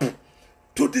help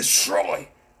to destroy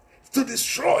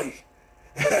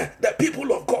the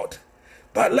people of God.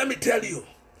 But let me tell you,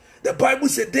 the Bible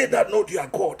said, they that know their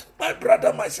God. My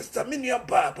brother, my sister,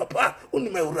 papa,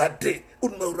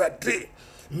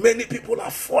 many people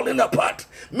are falling apart.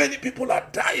 Many people are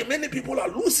dying. Many people are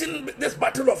losing this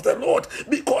battle of the Lord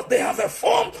because they have a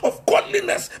form of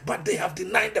godliness, but they have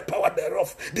denied the power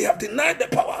thereof. They have denied the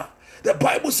power. The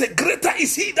Bible says, greater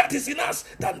is he that is in us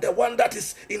than the one that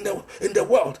is in the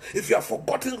world. If you have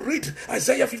forgotten, read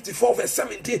Isaiah 54 verse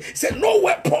 17. It said, no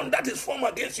weapon that is formed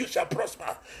against you shall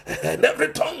prosper. And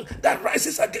every tongue that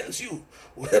rises against you,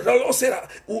 the Lord said,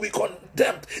 will be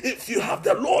condemned. If you have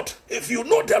the Lord, if you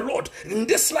know the Lord, in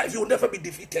this life you will never be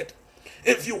defeated.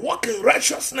 If you walk in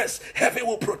righteousness, heaven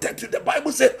will protect you. The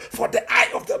Bible says, for the eye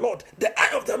of the Lord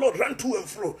ran to and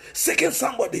fro, seeking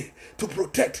somebody to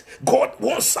protect. God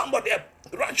wants somebody, a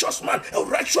righteous man, a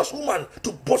righteous woman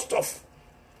to boast of.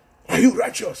 Are you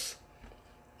righteous?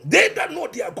 They that know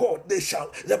their God,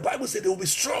 the Bible says they will be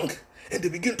strong and they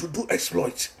begin to do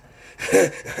exploits.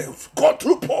 God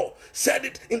through Paul said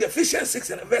it in Ephesians 6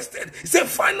 and verse 10. He said,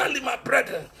 finally, my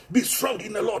brethren, be strong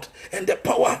in the Lord and the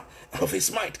power of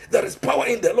his might. There is power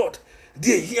in the Lord.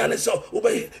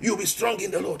 You'll be strong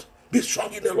in the Lord. Be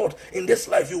strong in the Lord. In this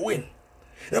life you win.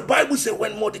 The Bible says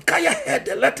when Mordecai heard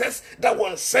the letters that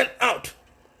were sent out,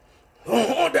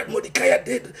 all that Mordecai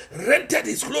did, rented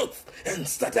his clothes and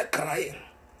started crying.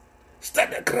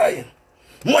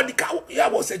 Mordecai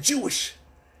was a Jewish,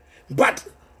 but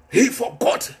he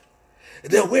forgot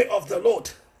the way of the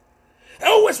Lord.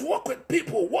 Always walk with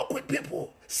people.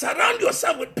 Surround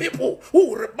yourself with people who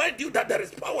will remind you that there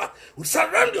is power.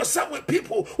 Surround yourself with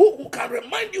people who can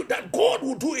remind you that God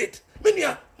will do it.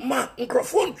 Mania, ma,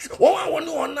 microphone, one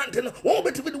on Nantino, one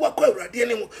better be what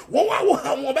Radianimu, one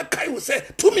how Kai will say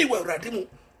to me well Radimu.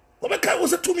 Obekai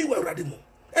was a to me well Radimu.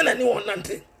 And anyone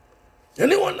Nante.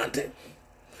 Anyone Nante.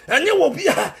 And you will be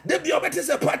a debut of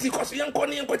a party because Yanko,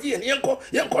 Yanko,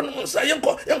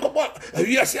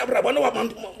 we are Sabra, one man,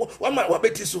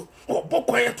 Betiso, or Bo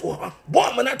quiet to her,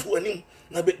 Bomana to any,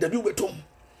 a bit the view at home.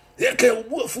 There can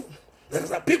be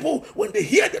there are people, when they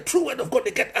hear the true word of God,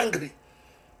 they get angry.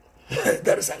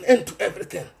 There is an end to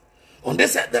everything. On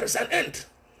this side, there is an end.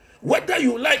 Whether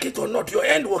you like it or not, your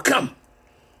end will come.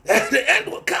 The end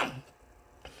will come.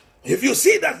 If you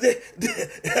see that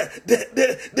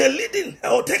they're leading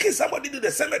or taking somebody to the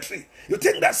cemetery, you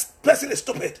think that person is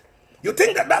stupid. You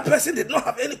think that person did not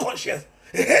have any conscience.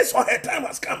 His or her time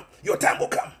has come. Your time will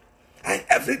come. I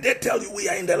every day tell you we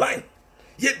are in the line.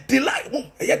 Yet delight.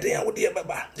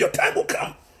 Your time will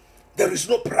come. There is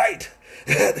no pride.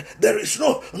 There is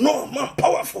no man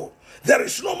powerful. There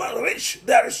is no man rich.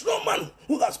 There is no man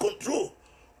who has control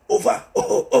over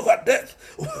death.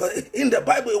 In the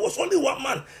Bible, it was only one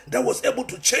man that was able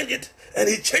to change it, and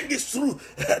he changed it through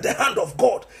the hand of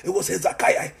God. It was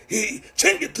Hezekiah. He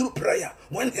changed it through prayer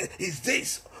when his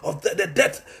days of the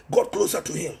death got closer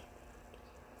to him.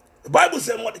 The Bible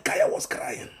said Mordecai was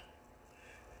crying.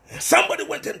 Somebody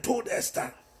went and told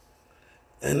Esther,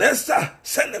 and Esther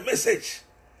sent a message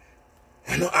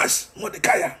and asked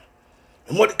Mordecai.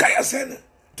 And Mordecai said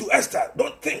to Esther,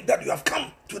 don't think that you have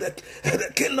come to the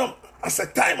kingdom as a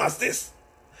time as this.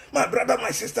 My brother,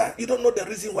 my sister, you don't know the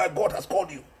reason why God has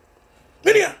called you.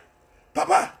 Minia,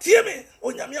 Papa, tear me,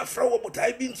 Onyamia Frau, but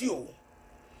I been to you.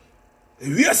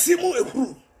 We are Simu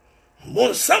Ehuru.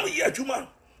 Mon some year, Juma,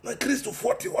 my Christo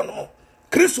 41 more.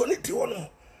 Christo 81 more.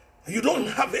 You don't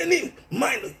have any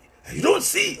mind. You don't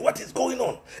see what is going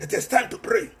on. It is time to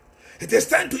pray. It is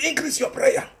time to increase your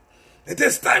prayer. It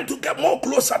is time to get more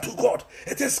closer to God.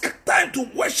 It is time to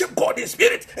worship God in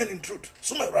spirit and in truth.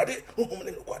 Sumarade,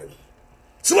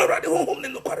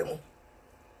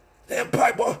 the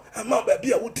Empire, a man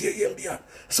baby, I would tear him here.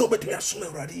 So, but me a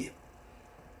Sumarade.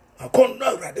 I can't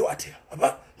know Radioati.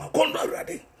 About my condo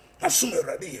ready. I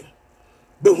Sumarade.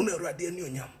 Behuna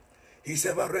Radian. He's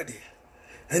ever ready.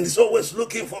 And he's always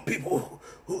looking for people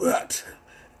who had.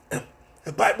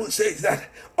 The Bible says that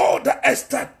all that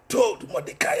Esther told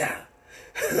Mordecai.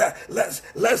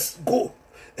 Let's go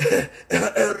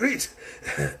and read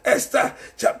Esther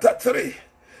chapter 3,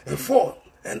 4,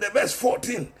 and the verse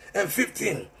 14 and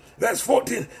 15. Verse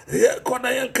 14,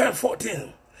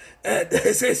 14. And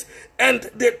it says, and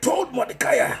they told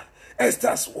Mordecai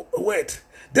Esther's word.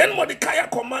 Then Mordecai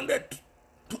commanded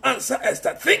to answer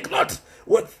Esther, think not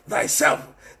with thyself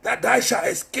that thou shalt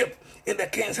escape in the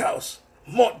king's house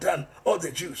more than all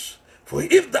the Jews. For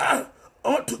if thou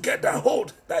altogether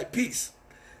hold thy peace,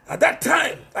 at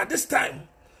this time,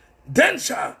 then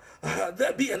shall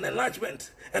there be an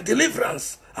enlargement and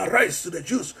deliverance arise to the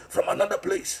Jews from another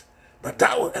place. But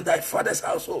thou and thy father's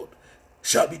household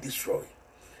shall be destroyed.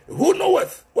 Who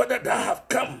knoweth whether thou have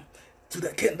come to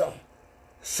the kingdom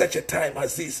such a time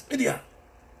as this? Media.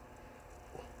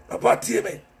 Papa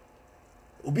Tieme.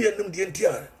 Ubi enum di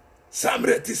entia.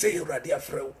 Samre ti say radia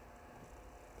freu.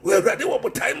 We ready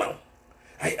what time out.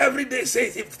 I every day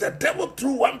says if the devil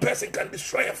through one person can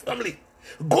destroy a family,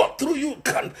 God through you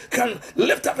can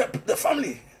lift up the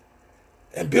family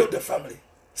and build the family.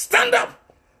 Stand up,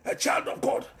 a child of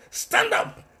God. Stand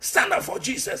up for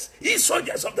Jesus. Ye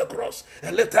soldiers of the cross,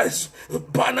 and lift his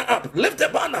banner up. Lift the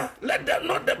banner. Let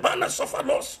not the banner suffer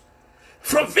loss.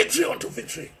 From victory unto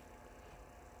victory.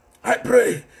 I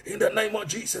pray in the name of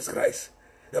Jesus Christ.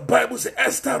 The Bible says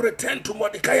Esther returned to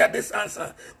Mordecai this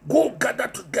answer. Go gather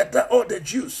together all the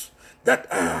Jews that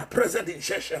are present in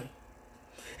Shechem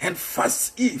and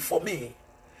fast ye for me,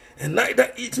 and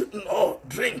neither eat nor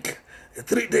drink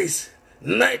 3 days,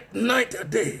 night a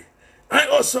day. I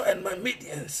also and my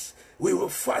medians, we will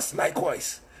fast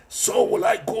likewise. So will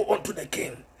I go unto the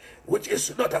king, which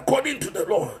is not according to the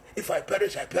law. If I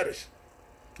perish, I perish.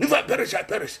 If I perish, I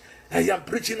perish. I am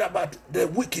preaching about the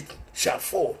wicked shall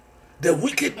fall. The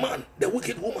wicked man, the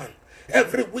wicked woman,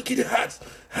 every wicked heart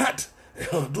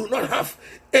do not have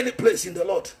any place in the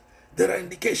Lord. There are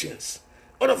indications.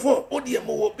 Therefore, Odiemo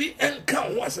will be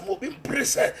encountered once a mobile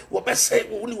pressure, will be say,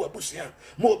 only Wabusia,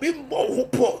 mobile more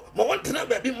poor, Montana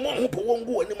baby more who won't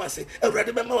go any massy, a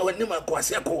red member when Nima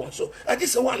Quasiaco. So I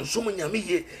just want summon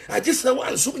Yami, I just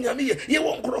want summon Yami, you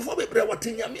won't grow for me, what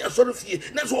in Yami, a sort of ye,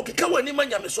 that's what Kikawa Nima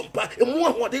Yamisumpa, and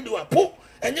more what they do a poor,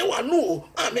 and you are no,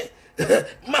 Amen.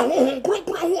 My home grown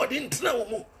what didn't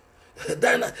know.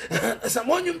 Then,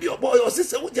 someone you be a boy or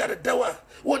sister would jar a tower,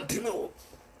 one Timo.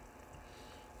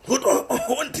 Good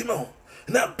won't timo.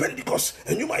 Now Pentecost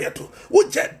and you might to.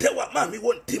 Would you tell what mommy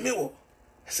won't timo?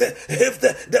 Say, if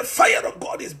the fire of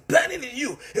God is burning in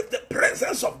you, if the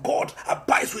presence of God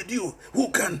abides with you, who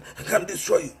can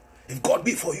destroy you? If God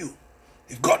be for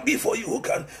you, who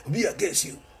can be against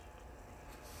you?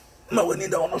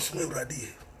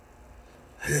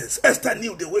 Yes, Esther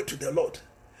knew the way to the Lord.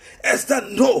 Esther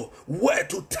know where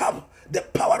to tap the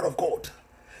power of God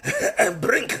and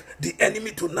bring the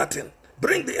enemy to nothing.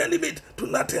 Bring the enemy to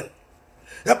nothing.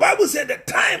 The Bible said the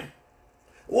time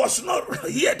was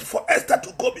not yet for Esther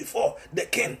to go before the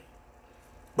king.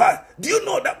 But do you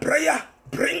know that prayer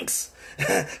brings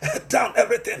down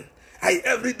everything? I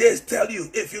every day tell you,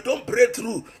 if you don't break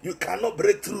through, you cannot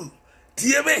break through. Do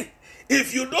you hear me?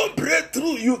 If you don't break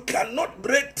through, you cannot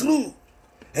break through.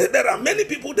 There are many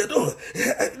people that don't.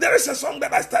 There is a song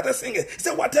that I started singing. It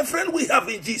said, what a friend we have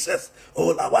in Jesus.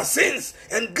 All our sins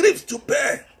and griefs to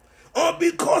bear. All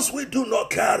because we do not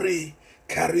carry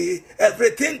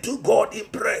everything to God in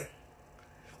prayer.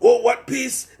 Oh, what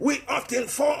peace we often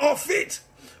fall off it.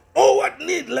 Oh, what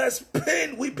needless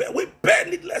pain we bear. We bear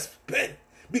needless pain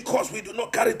because we do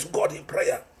not carry to God in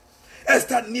prayer.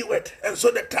 Esther knew it, and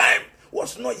so the time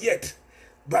was not yet.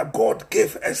 But God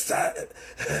gave Esther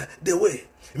the way.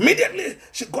 Immediately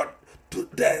she got to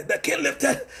there. The king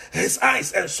lifted his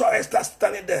eyes and saw Esther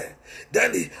standing there.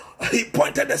 Then he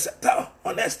pointed the scepter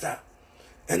on Esther,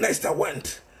 and Esther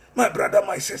went. My brother,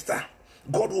 my sister,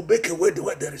 God will make a way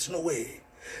where there is no way.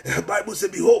 The Bible says,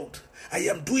 behold, I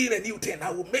am doing a new thing. I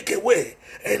will make a way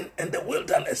in the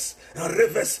wilderness and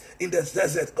rivers in the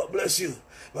desert. God bless you.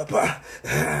 Papa,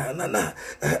 Nana,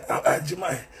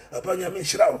 Jimai, Papa, Yamin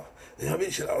Shirao,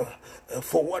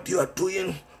 for what you are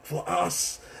doing for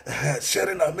us,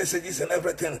 sharing our messages and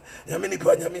everything. Yamin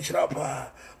Shirao,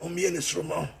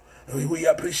 we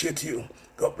appreciate you.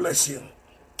 God bless you.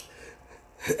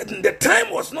 The time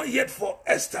was not yet for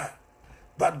Esther,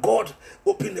 but God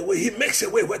opened the way. He makes a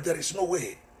way where there is no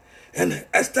way. And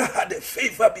Esther had a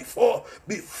favor before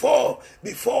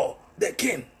the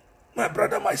king. My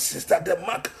brother, my sister, the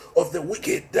mark of the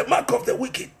wicked,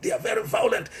 they are very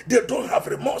violent. They don't have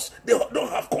remorse. They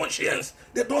don't have conscience.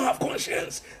 They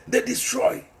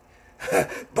destroy.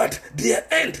 But the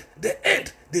end,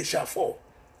 they shall fall.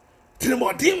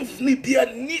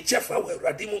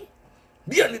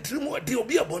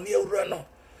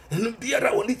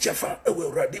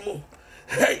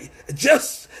 Hey,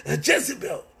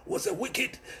 Jezebel was a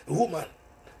wicked woman,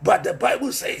 but the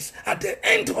Bible says at the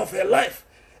end of her life,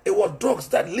 it was dogs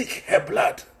that licked her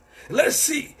blood. Let's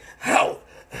see how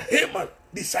Haman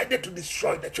decided to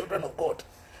destroy the children of God.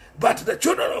 But the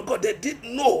children of God, they did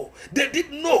know the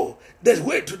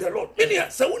way to the Lord.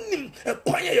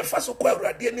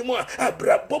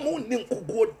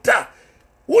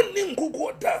 Wonim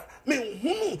gugoda me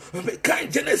hunu me kan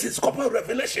Genesis couple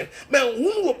Revelation me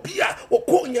hunu obia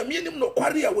okọ nyame nim no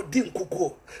kware a wodi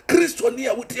nkuko Kristo ni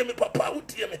a wotie me papa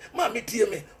wotie me ma me tie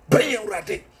me ban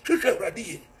urade hwehwe urade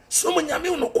ye so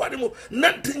nyame no kware mu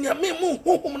nante nyame mu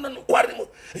honhom no kware mu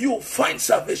you find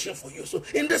salvation for you. So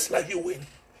in this life you win.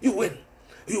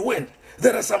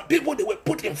 There are some people, they were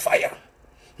put in fire,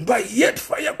 but yet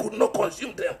fire could not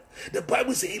consume them. The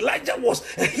Bible says Elijah was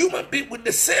a human being with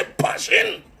the same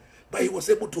passion, but he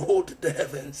was able to hold the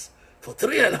heavens for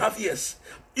 3.5 years.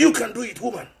 You can do it,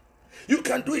 woman. You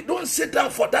can do it. Don't sit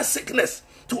down for that sickness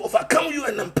to overcome you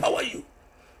and empower you.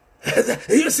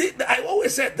 You see, I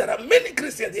always said there are many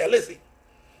Christians, they are lazy.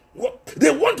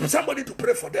 They want somebody to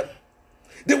pray for them.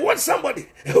 They want somebody.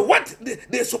 What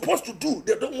they're supposed to do,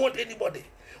 they don't want anybody.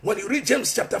 When you read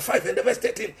James chapter 5 and verse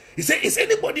 13, he says, is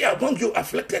anybody among you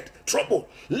afflicted, trouble?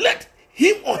 Let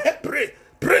him or her pray.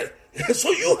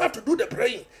 So you have to do the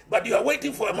praying, but you are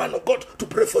waiting for a man of God to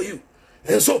pray for you.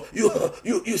 And so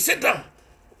you sit down.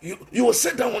 You will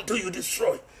sit down until you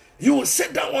destroy. You will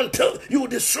sit down until you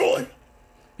destroy.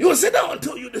 You will sit down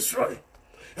until you destroy.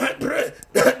 I pray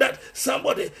that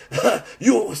somebody,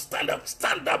 you stand up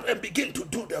and begin to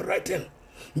do the right thing.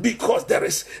 Because there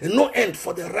is no end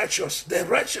for the righteous.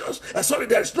 There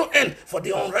is no end for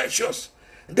the unrighteous.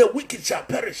 The wicked shall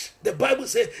perish. The Bible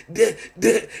says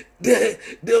they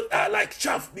are like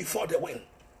chaff before the wind.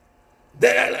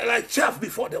 They are like chaff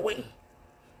before the wind.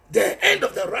 The end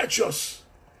of the righteous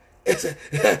is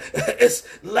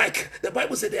like, the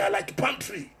Bible says they are like palm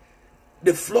tree.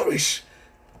 They flourish.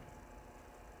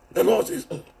 The Lord is,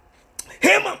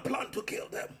 Haman planned to kill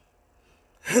them.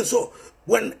 And so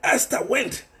when Esther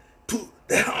went to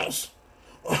the house,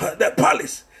 the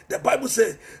palace, the Bible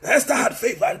says Esther had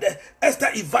favor, and Esther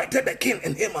invited the king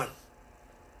and Haman.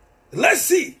 Let's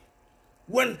see,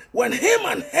 when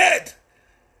Haman heard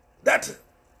that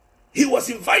He was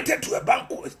invited to a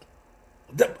banquet.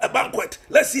 A banquet.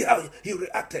 Let's see how he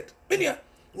reacted. Many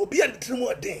will be on the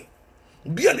Trimodin.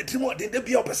 Be on the Trimodin. They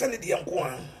be a person in the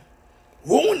Yankuan.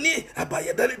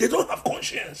 They don't have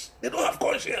conscience. They don't have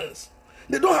conscience.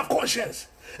 They don't have conscience.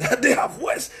 They have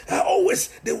words. Always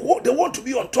they want to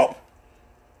be on top.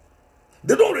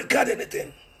 They don't regard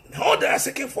anything. All they are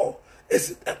seeking for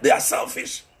is they are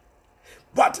selfish.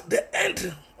 But the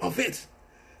end of it,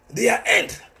 their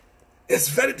end is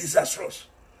very disastrous.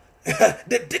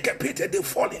 They dig a pit and they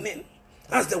falling in,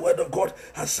 as the word of God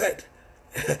has said.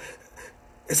 It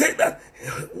said that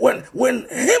when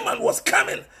Haman was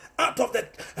coming out of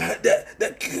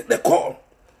the call,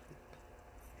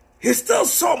 he still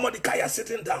saw Mordecai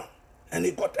sitting down, and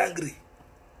he got angry.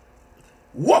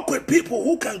 Walk with people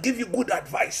who can give you good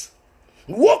advice.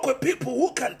 Walk with people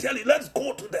who can tell you, let's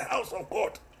go to the house of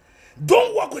God.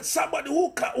 Don't walk with somebody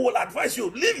who will advise you,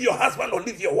 leave your husband or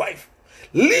leave your wife.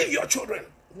 Leave your children.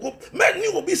 Men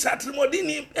will be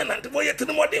satrimodini and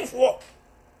antiboyatrimodin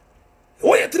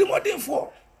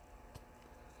for.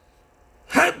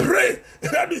 I pray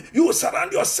that you will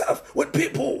surround yourself with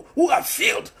people who are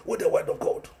filled with the word of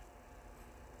God.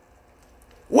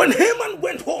 When Haman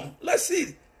went home, let's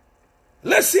see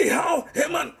how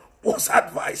Haman was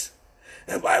advised.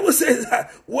 The Bible says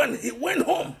that when he went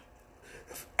home,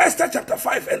 Esther chapter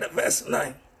 5 and verse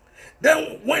 9,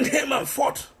 then when Haman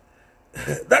fought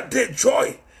that day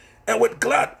joy and with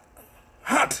glad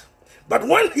heart, but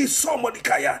when he saw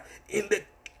Mordecai in the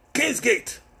king's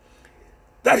gate,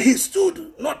 that he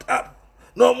stood not up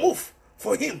nor moved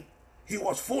for him, he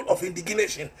was full of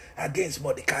indignation against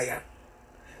Mordecai.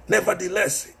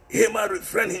 Nevertheless, Haman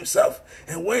refrained himself,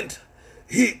 and when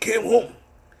he came home,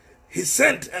 he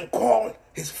sent and called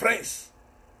his friends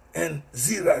and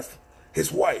Zerath,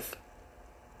 his wife.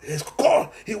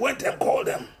 He went and called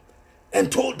them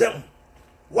and told them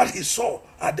what he saw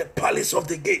at the palace of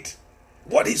the gate.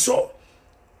 What he saw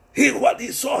at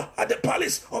the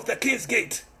palace of the king's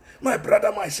gate. My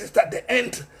brother, my sister, the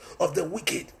end of the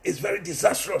wicked is very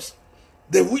disastrous.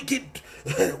 The wicked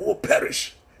will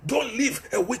perish. Don't live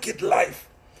a wicked life.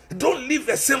 Don't live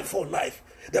a sinful life.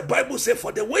 The Bible says,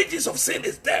 for the wages of sin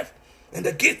is death, and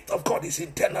the gift of God is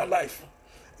eternal life.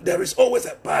 There is always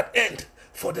a bad end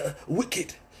for the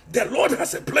wicked. The Lord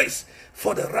has a place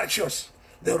for the righteous.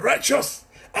 The righteous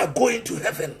are going to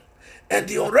heaven, and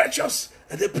the unrighteous,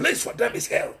 the place for them is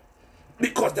hell.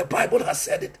 Because the Bible has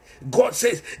said it. God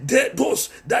says, those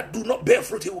that do not bear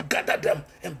fruit, he will gather them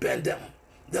and burn them.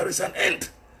 There is an end.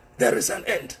 There is an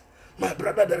end. My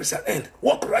brother, there is an end.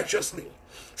 Walk righteously.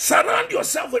 Surround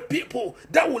yourself with people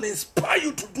that will inspire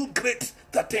you to do great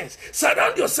things.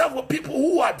 Surround yourself with people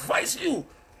who advise you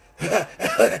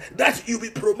that you be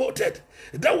promoted.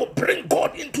 That will bring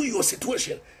God into your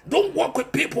situation. Don't walk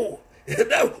with people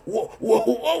that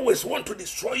who always want to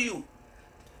destroy you.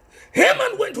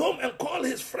 Haman went home and called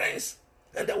his friends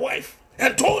and the wife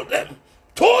and told them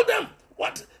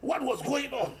what was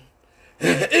going on.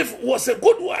 If it was a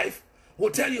good wife,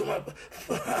 will tell you,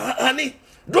 honey,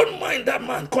 don't mind that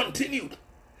man, continued.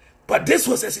 But this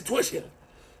was a situation.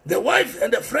 The wife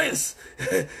and the friends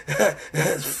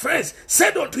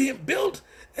said unto him,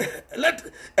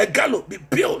 let a gallows be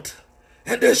built.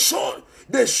 And they showed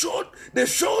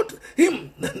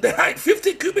him the height,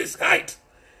 50 cubits height,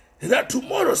 that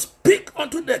tomorrow speak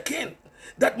unto the king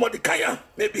that Mordecai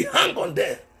may be hung on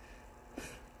there.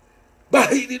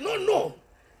 But he did not know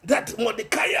that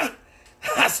Mordecai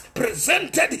has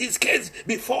presented his case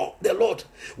before the Lord.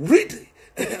 Read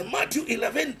Matthew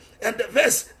 11 and the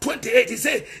verse 28. He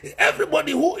says,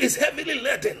 everybody who is heavily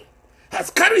laden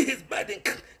has carried his burden,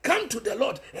 come to the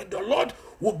Lord, and the Lord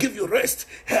will give you rest.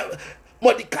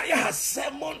 Mordecai has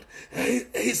summoned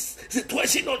his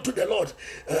situation unto the Lord.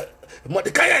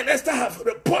 Mordecai and Esther have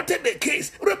reported the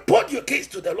case. Report your case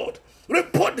to the Lord.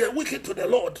 Report the wicked to the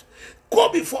Lord. Go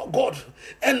before God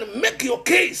and make your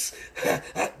case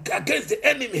against the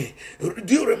enemy.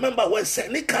 Do you remember when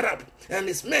Sennacherib and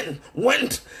his men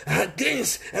went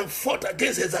against and fought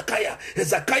against Hezekiah?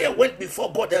 Hezekiah went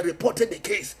before God and reported the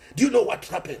case. Do you know what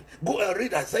happened? Go and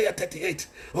read Isaiah 38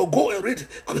 or go and read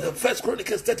 1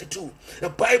 Chronicles 32. The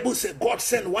Bible says God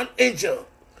sent one angel.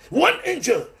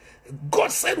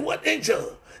 God sent one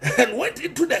angel and went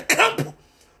into the camp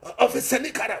of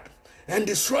Sennacherib and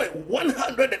destroyed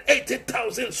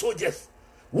 180,000 soldiers.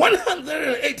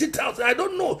 180,000. I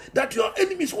don't know that your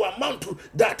enemies will amount to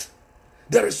that.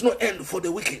 There is no end for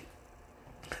the wicked.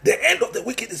 The end of the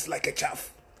wicked is like a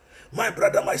chaff. My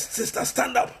brother, my sister,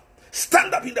 stand up.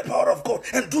 Stand up in the power of God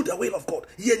and do the will of God.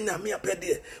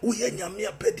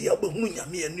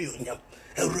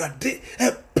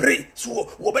 Pray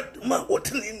so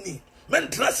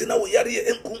Because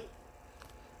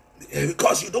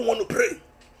you don't want to pray.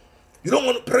 You don't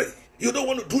want to pray. You don't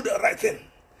want to do the right thing.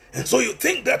 And so you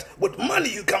think that with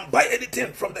money you can buy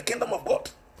anything from the kingdom of God.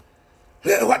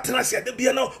 What can I say? There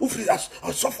be no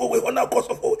suffer away or now cause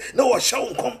of no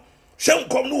shall come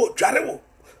no jarewo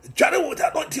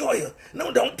that don't oil. Now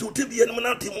down to be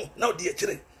now dear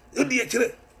chile.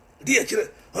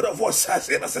 Other of us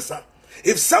say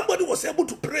if somebody was able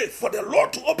to pray for the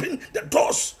Lord to open the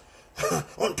doors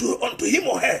unto him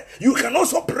or her, you can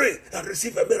also pray and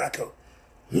receive a miracle.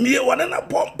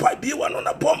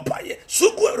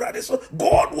 So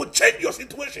God will change your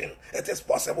situation. It is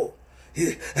possible.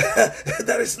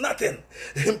 There is nothing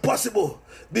impossible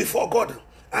before God.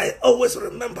 I always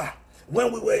remember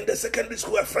when we were in the secondary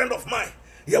school, a friend of mine,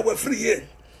 we're free here.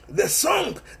 The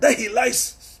song that he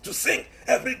likes to sing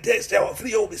every day,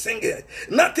 free will be singing.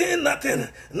 Nothing,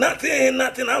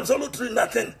 absolutely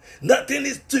nothing. Nothing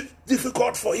is too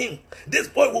difficult for him. This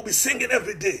boy will be singing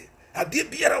every day. I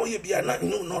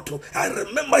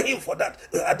remember him for that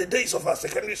at the days of our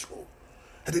secondary school.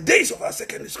 At the days of our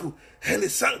secondary school, and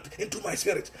it sank into my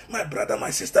spirit. My brother,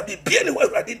 my sister, be anywhere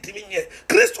I didn't mean ye.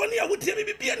 Christonia would tell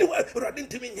me be anywhere I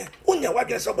didn't mean ye. Unya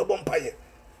wagons of a bompire.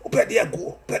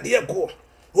 Upedia go.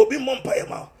 Obi mompire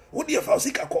ma. Would you have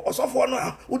Sika or so for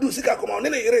now? Would you Sika come on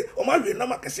any area or my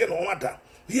Namakasan or matter?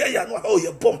 Here you know how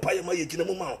you bompire my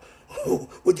Jinamuma.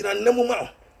 Would you not?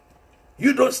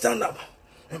 You don't stand up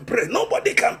and pray.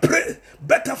 Nobody can pray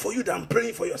better for you than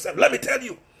praying for yourself. Let me tell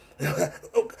you.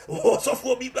 So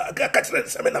for me, I got catching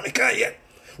some and I can't yet.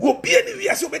 Will be any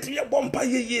as you bet me a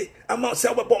bompire amount,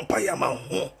 silver bompire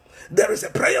amount. There is a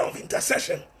prayer of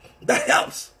intercession that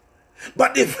helps.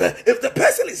 But if the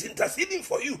person is interceding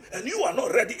for you and you are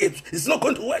not ready, it's not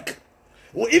going to work.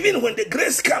 Well, even when the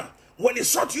grace comes, when it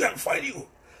sought you and find you,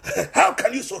 how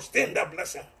can you sustain that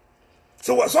blessing?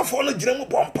 So what's off on the general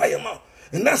bompire amount?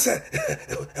 And that's a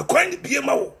coin to be a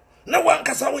mouth. Now one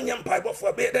can say when you empire for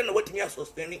a bed, then what you are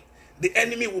sustaining. The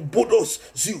enemy will bulldoze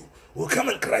you, will come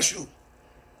and crush you.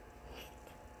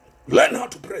 Learn how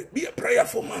to pray. Be a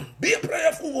prayerful man. Be a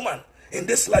prayerful woman. In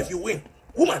this life, you win.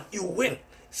 Woman, you win.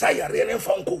 Say you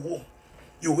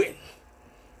win.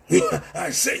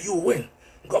 I say you win.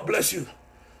 God bless you.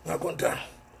 God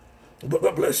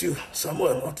bless you,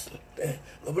 Samuel.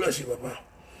 God bless you, Papa.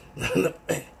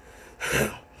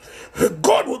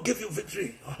 God will give you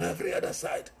victory on every other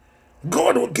side.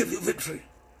 God will give you victory.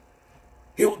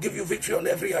 He will give you victory on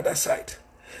every other side.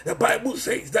 The Bible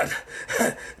says that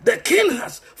the king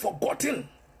has forgotten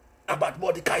about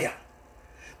Mordecai,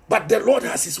 but the Lord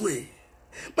has his way.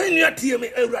 When you hear me,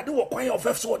 I do what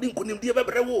of so didn't couldn't be a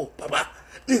papa.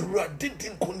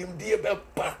 Didn't couldn't be a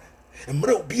papa. And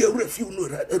be a refuge.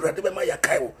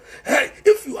 Hey,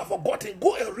 if you have forgotten,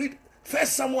 go and read 1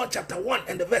 Samuel chapter 1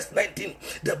 and the verse 19.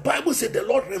 The Bible said the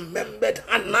Lord remembered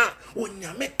Hannah.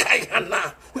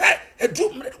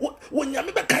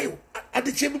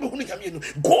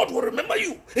 God will remember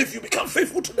you. If you become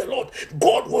faithful to the Lord,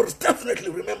 God will definitely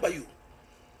remember you.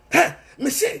 Me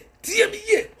say,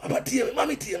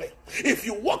 if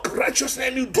you walk righteously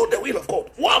and you do the will of God,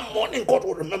 one morning God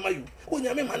will remember you.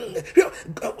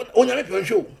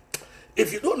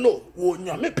 If you don't know,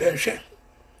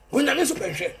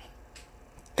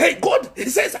 hey, God, he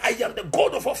says, I am the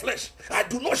God of all flesh. I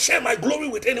do not share my glory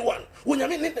with anyone.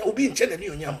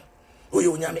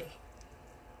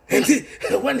 And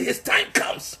when his time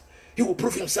comes, he will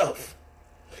prove himself.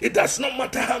 It does not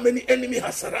matter how many enemies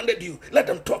have surrounded you. Let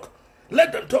them talk.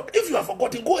 Let them talk. If you have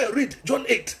forgotten, go and read John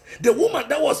 8. The woman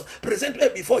that was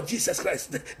presented before Jesus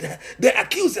Christ. The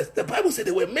accusers, the Bible said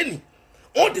there were many.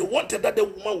 All they wanted that the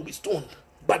woman would be stoned.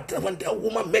 But when the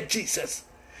woman met Jesus,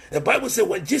 the Bible said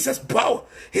when Jesus bowed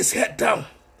his head down,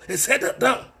 and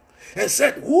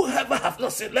said, whoever have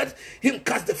not sinned, let him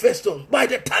cast the first stone. By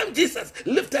the time Jesus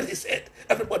lifted his head,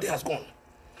 everybody has gone.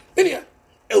 In here,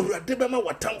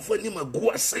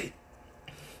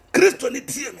 Christo ni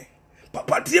tie me.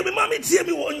 Papa tie me, mommy tie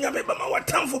me,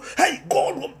 hey,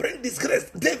 God will bring this grace.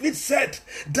 David said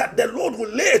that the Lord will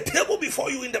lay a table before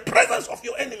you in the presence of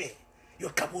your enemy.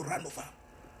 Your cup will run over.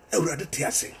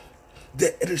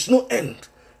 There is no end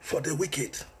for the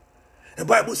wicked. The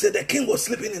Bible said the king was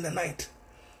sleeping in the night,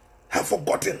 have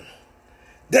forgotten.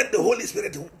 Then the Holy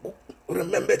Spirit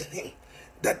remembered him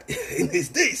that in his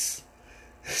days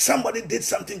somebody did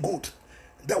something good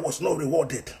that was not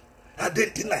rewarded. I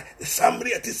didn't deny.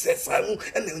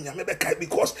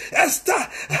 Because Esther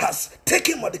has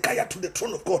taken Mordecai to the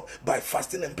throne of God by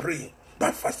fasting and praying.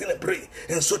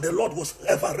 And so the Lord was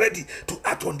ever ready to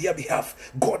act on their behalf.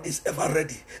 God is ever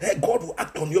ready. God will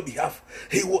act on your behalf.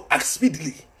 He will act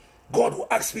speedily. God will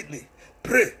act speedily.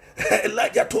 Pray.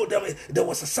 Elijah told them there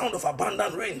was a sound of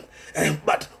abundant rain.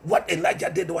 But what Elijah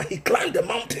did was he climbed the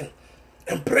mountain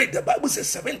and prayed. The Bible says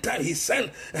 7 times he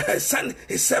sent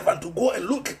his servant to go and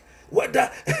look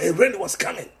whether rain was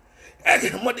coming.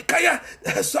 Elijah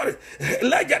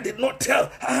did not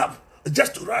tell Ahab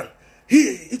just to run.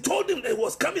 He told him there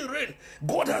was coming rain.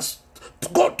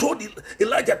 God told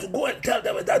Elijah to go and tell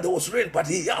them that there was rain, but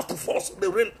he has to force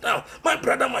the rain down. My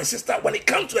brother, my sister, when it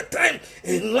comes to a time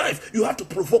in life, you have to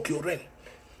provoke your rain.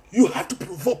 You have to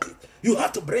provoke it. You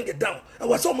have to bring it down. And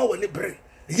what's all when they bring?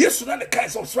 Yes, so the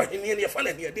kinds of strike in your fan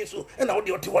and your day so and out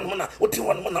the one man, what you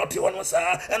want, and out the one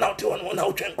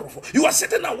out. You are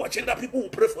sitting and watching that people will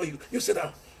pray for you. You sit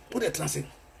down, put the transit,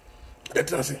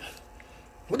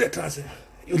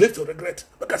 you live to regret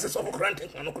because it's over granting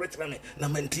and no great me.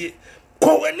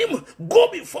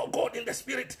 Go before God in the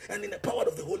spirit and in the power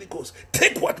of the Holy Ghost.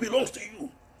 Take what belongs to you.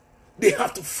 They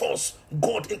have to force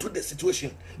God into the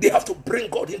situation. They have to bring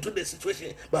God into the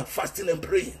situation by fasting and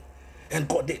praying. And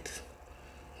God did.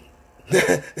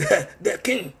 The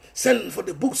king sent for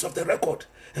the books of the record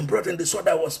and brought in the sword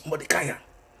that was Mordecai.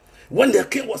 When the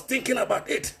king was thinking about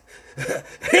it,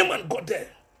 Haman got there.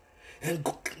 And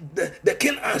the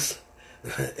king asked,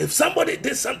 if somebody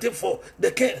did something for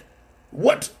the king,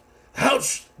 how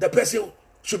the person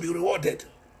should be rewarded?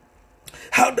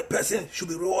 How the person should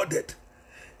be rewarded?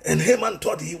 And Haman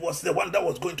thought he was the one that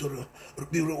was going to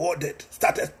be rewarded.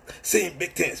 Started saying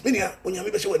big things.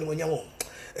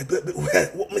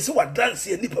 What dance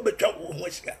here? Nipa betwa wo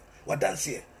what dance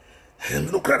here?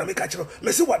 No crowd make catch.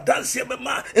 Messi what dance here?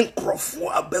 Mama and crofo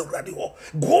abelradi ho.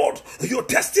 God, your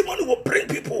testimony will bring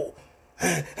people,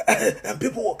 and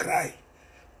people will cry.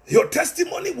 Your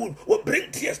testimony will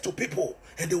bring tears to people,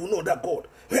 and they will know that God,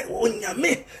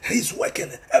 He's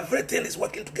working. Everything is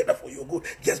working together for your good.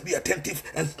 Just be attentive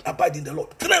and abide in the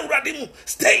Lord.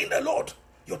 Stay in the Lord.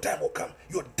 Your time will come.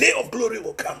 Your day of glory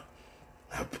will come.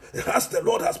 As the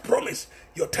Lord has promised,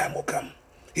 your time will come.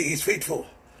 He is faithful.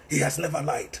 He has never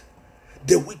lied.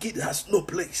 The wicked has no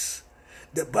place.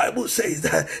 The Bible says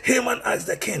that Haman asked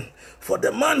the king, for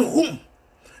the man whom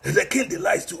the king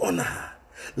delights to honor,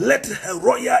 let a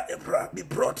royal apron be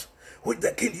brought, which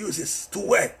the king uses to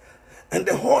wear, and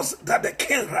the horse that the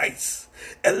king rides,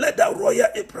 and let that royal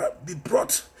apron be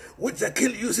brought, which the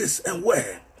king uses and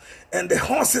wear, and the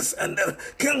horses and the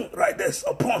king riders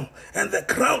upon, and the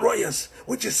crown royals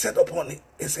which is set upon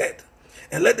his head.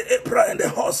 And let the apron and the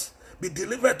horse be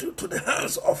delivered to the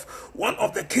hands of one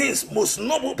of the king's most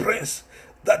noble prince,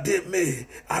 that they may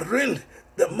arraign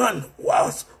the man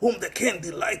whom the king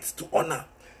delights to honor.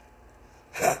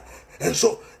 And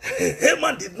so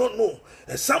Haman did not know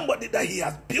somebody that he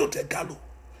has built a gallows,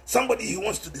 somebody he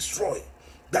wants to destroy,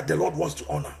 that the Lord wants to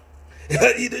honor.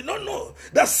 He did not know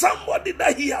that somebody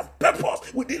that he has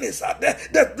purpose within his heart,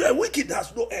 that the wicked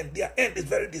has no end. Their end is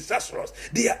very disastrous.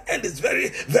 Their end is very,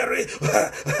 very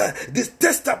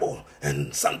detestable,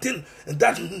 and something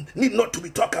that need not to be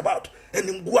talked about. And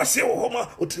in Guase or Homa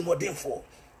or Trimodinfo.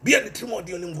 Be a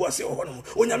Trimodion in Guase or Honum.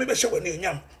 Onyamibesha when you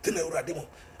yam, Tineradimo.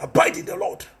 Abide in the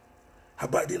Lord.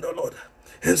 Abide in the Lord.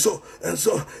 And so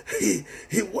he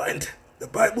went. The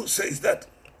Bible says that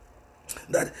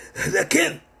the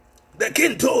king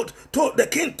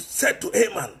said to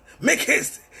Haman, make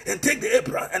haste and take the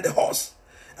apron and the horse,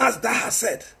 as thou hast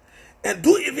said, and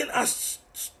do even as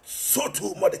so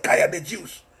to Mordecai the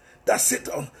Jews that sit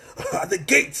at the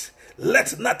gates.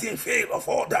 Let nothing fail of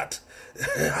all that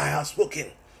I have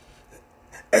spoken.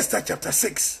 Esther chapter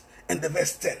 6 and the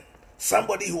verse 10.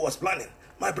 Somebody who was planning.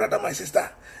 My brother, my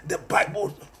sister, the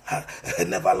Bible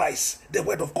never lies. The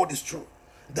word of God is true.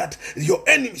 That your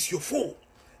enemies, your foe,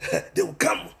 they will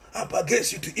come up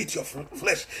against you to eat your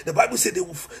flesh. The Bible said they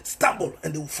will stumble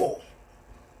and they will fall.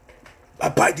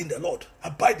 Abide in the Lord.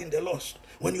 Abide in the Lord.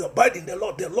 When you abide in the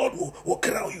Lord will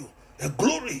crown you. The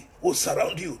glory will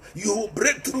surround you. You will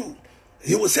break through.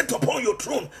 He will sit upon your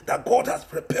throne that God has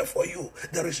prepared for you.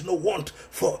 There is no want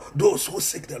for those who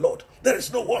seek the Lord. There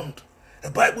is no want.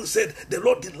 The Bible said the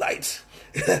Lord delights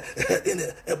in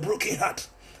a broken heart.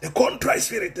 A contrite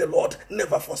spirit, the Lord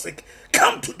never forsake.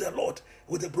 Come to the Lord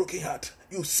with a broken heart.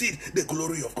 You see the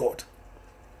glory of God.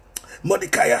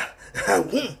 Mordecai,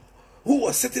 who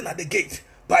was sitting at the gate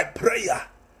by prayer,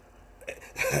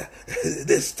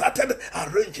 they started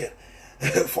arranging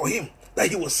for him that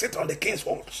he will sit on the king's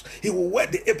horse. He will wear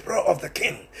the apron of the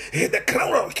king. The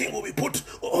crown of the king will be put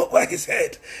over his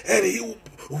head. And they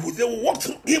will walk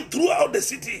him throughout the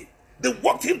city. They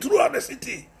walked him throughout the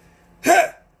city.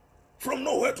 From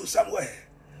nowhere to somewhere.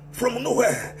 from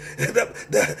nowhere.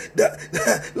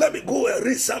 Let me go and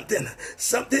read something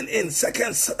in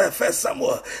First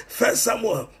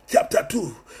Samuel chapter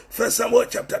 2. First Samuel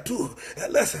chapter 2.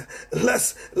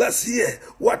 Let's hear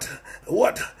what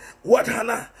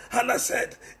Hannah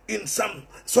said in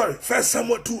First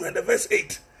Samuel 2 and the verse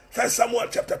 8. First Samuel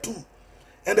chapter 2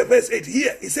 and the verse 8.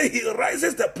 Here he said, he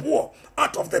rises the poor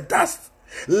out of the dust,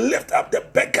 lift up the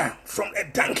beggar from a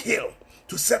dunghill,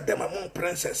 to set them among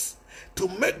princes, to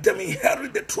make them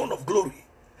inherit the throne of glory.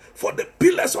 For the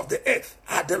pillars of the earth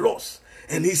are the Lord's,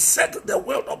 and he set the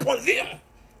world upon them.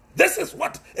 This is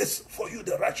what is for you,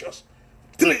 the righteous.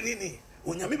 The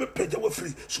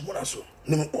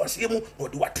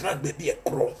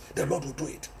Lord will do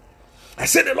it. I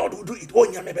said the Lord will do it.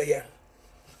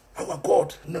 Our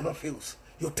God never fails.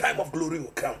 Your time of glory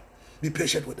will come. Be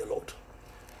patient with the Lord.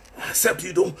 Except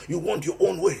you want your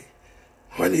own way.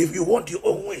 When if you want your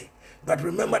own way. But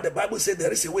remember, the Bible said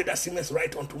there is a way that seems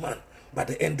right unto man, but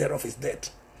the end thereof is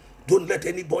death. Don't let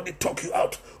anybody talk you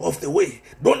out of the way.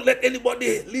 Don't let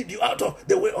anybody lead you out of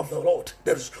the way of the Lord.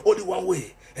 There is only one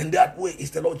way, and that way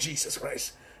is the Lord Jesus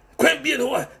Christ.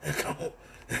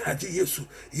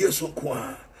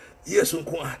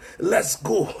 Let's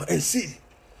go and see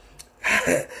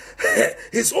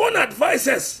his own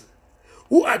advisors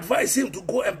who advised him to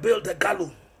go and build the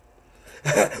gallows.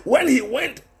 When he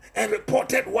went and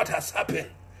reported what has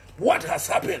happened.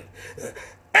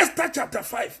 Esther chapter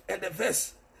 5 and the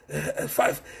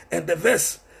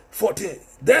verse 14.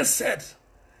 Then said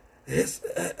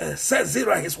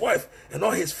Zerah his wife and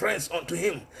all his friends unto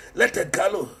him, let the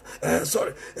gallows. It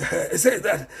says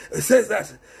that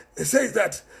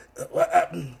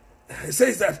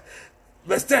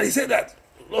verse 10. He said that.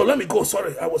 Oh, let me go.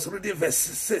 Sorry, I was reading verse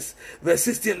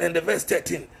 16 and the verse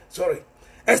 13. Sorry.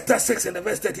 Esther 6 and the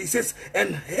verse 30, he says,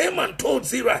 and Haman told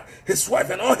Zerah, his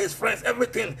wife, and all his friends,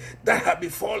 everything that had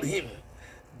befallen him.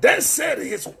 Then said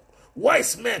his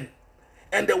wise men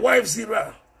and the wife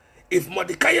Zerah, if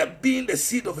Mordecai being the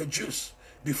seed of a Jew,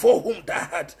 before whom thou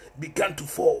had begun to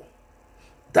fall,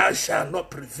 thou shalt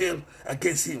not prevail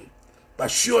against him,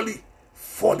 but surely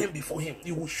falling before him,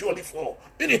 you will surely fall.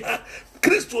 Now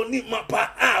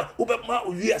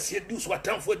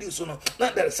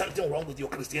there is something wrong with your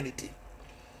Christianity.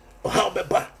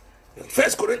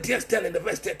 First Corinthians 10 and the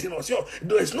verse 13 was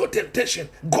there is no temptation.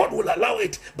 God will allow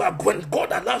it, but when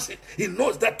God allows it, he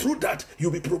knows that through that you'll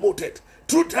be promoted.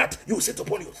 Through that you will sit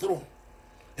upon your throne.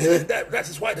 And that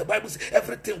is why the Bible says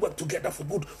everything works together for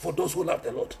good for those who love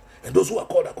the Lord and those who are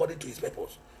called according to his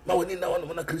purpose. But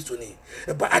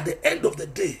at the end of the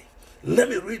day, let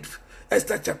me read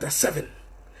Esther chapter 7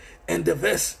 and the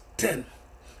verse 10. It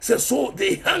says, so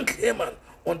they hung Haman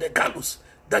on the gallows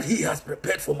that he has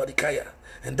prepared for Mordecai,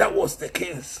 and that was the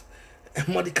king's. And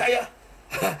Mordecai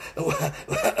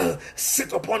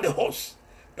sit upon the horse.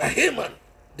 But Haman,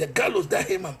 the gallows that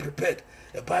Haman prepared,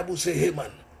 the Bible says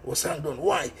Haman was hanged on.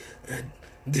 Why?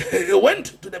 He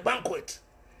went to the banquet,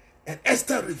 and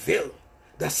Esther revealed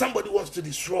that somebody wants to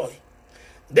destroy.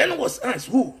 Then was asked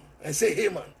who, and say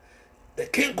Haman. The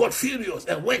king got furious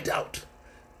and went out.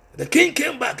 The king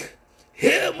came back.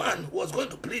 Haman was going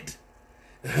to plead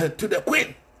to the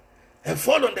queen and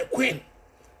fall on the queen.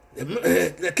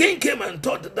 The king came and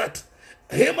thought that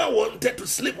Haman wanted to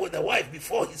sleep with the wife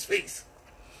before his face.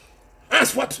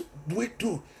 Ask what we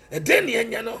do. And then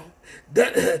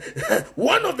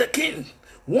one of the king,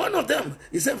 one of them,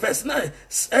 he said verse 9,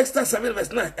 Esther 7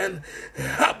 verse 9, and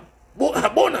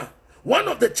Habona, one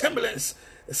of the chamberlains,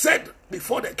 said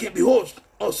before the king, behold,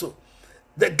 also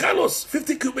the gallows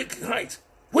 50 cubit height,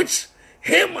 which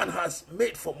Haman has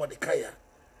made for Mordecai,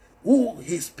 who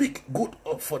he speak good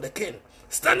of for the king,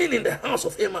 standing in the house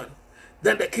of Haman.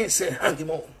 Then the king said, hang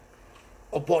him on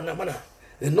upon Amana.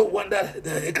 And no wonder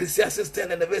the Ecclesiastes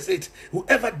 10 and the verse 8,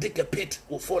 whoever dig a pit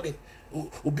will fall in.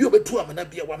 Ubi obetu amana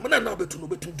bia wa mana na obetu no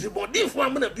betu dribo dinfo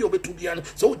amana bia obetu bia no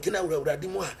so gina urade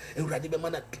mu a urade be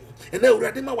mana ena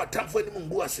urade ma watamfo ani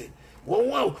mungu ase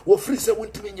won wo free se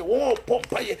wontimi nye won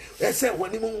pompa ye ese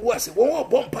wani mungu ase won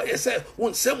bompa ye se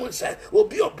won se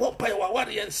obi obompa ye wa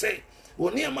ware ye se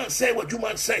woni man say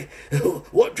wadwuma say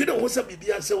what dwede ho se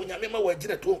bibia say onyame ma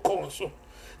wagina to nkon so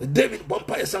David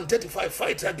Bompire Psalm 35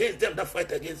 fights against them that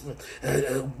fight against them.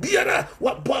 Biara,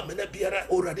 what bomb and a biara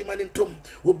or Radimanintum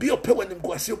will be a pe when him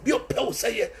go as you be a pe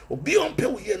say, or be on pe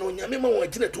ye no Yamima or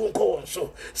Gina to uncle.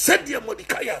 So said dear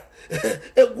Mordecai, a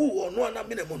goo or no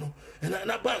minimum, and an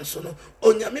abanson,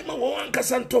 on Yamima one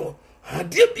Casanto.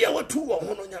 Dear be our two or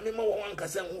one on Yamima one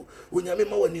Casan, when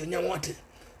Yamima when you nyamwate.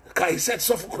 Kai said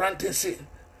Sophocrante say,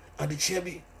 and the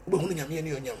chebi, when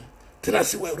Yamian Yam.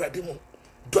 Tenasi where Radimu,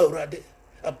 do Rade.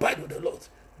 Abide with the Lord.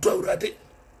 Do ready.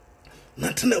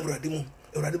 Nantana Uradimu,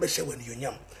 Uradibesha when you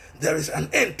yam. There is an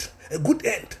end, a good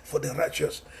end for the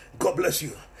righteous. God bless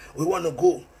you. We want to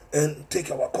go and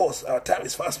take our course. Our time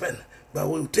is fast spent, but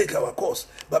we will take our course.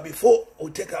 But before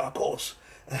we take our course,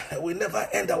 we never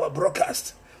end our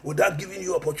broadcast without giving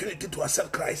you opportunity to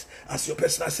accept Christ as your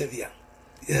personal savior.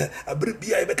 Yeah,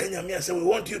 we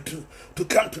want you to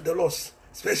come to the lost,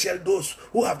 especially those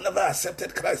who have never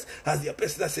accepted Christ as their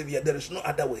personal savior. There is no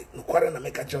other way.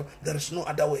 There is no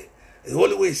other way. The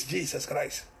only way is Jesus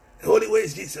Christ. The only way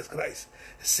is Jesus Christ.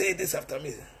 Say this after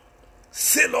me.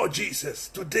 Say, Lord Jesus,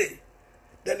 today.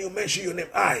 Then you mention your name.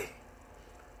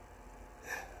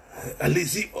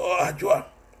 Alizi or Ajwa.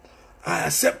 I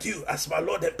accept you as my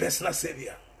Lord and personal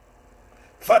Savior.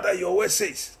 Father, your word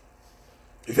says,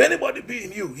 if anybody be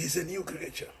in you, he's a new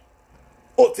creature.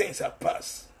 All things have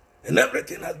passed, and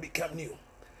everything has become new.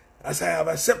 As I have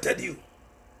accepted you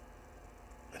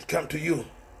and come to you,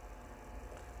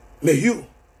 may you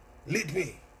lead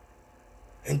me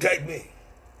and guide me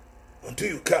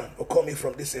until you come or call me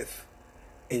from this earth.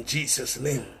 In Jesus'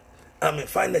 name. Amen.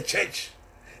 Find a church.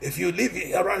 If you live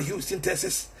around Houston,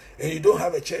 Texas, and you don't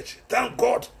have a church, thank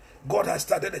God. God has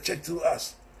started a church through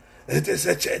us. It is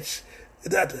a church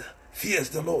that fears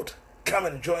the Lord. Come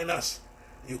and join us.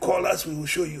 You call us, we will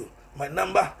show you. My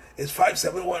number is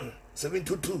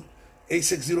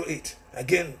 571-722-8608.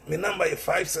 Again, my number is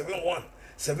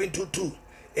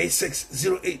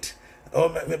 571-722-8608. Oh,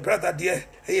 my brother dear,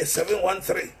 here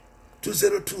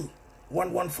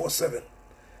 713-202-1147.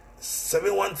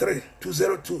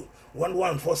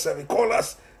 713-202-1147. Call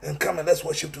us and come and let's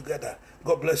worship together.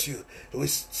 God bless you. We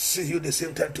see you the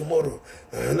same time tomorrow.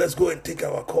 Let's go and take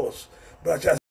our course. But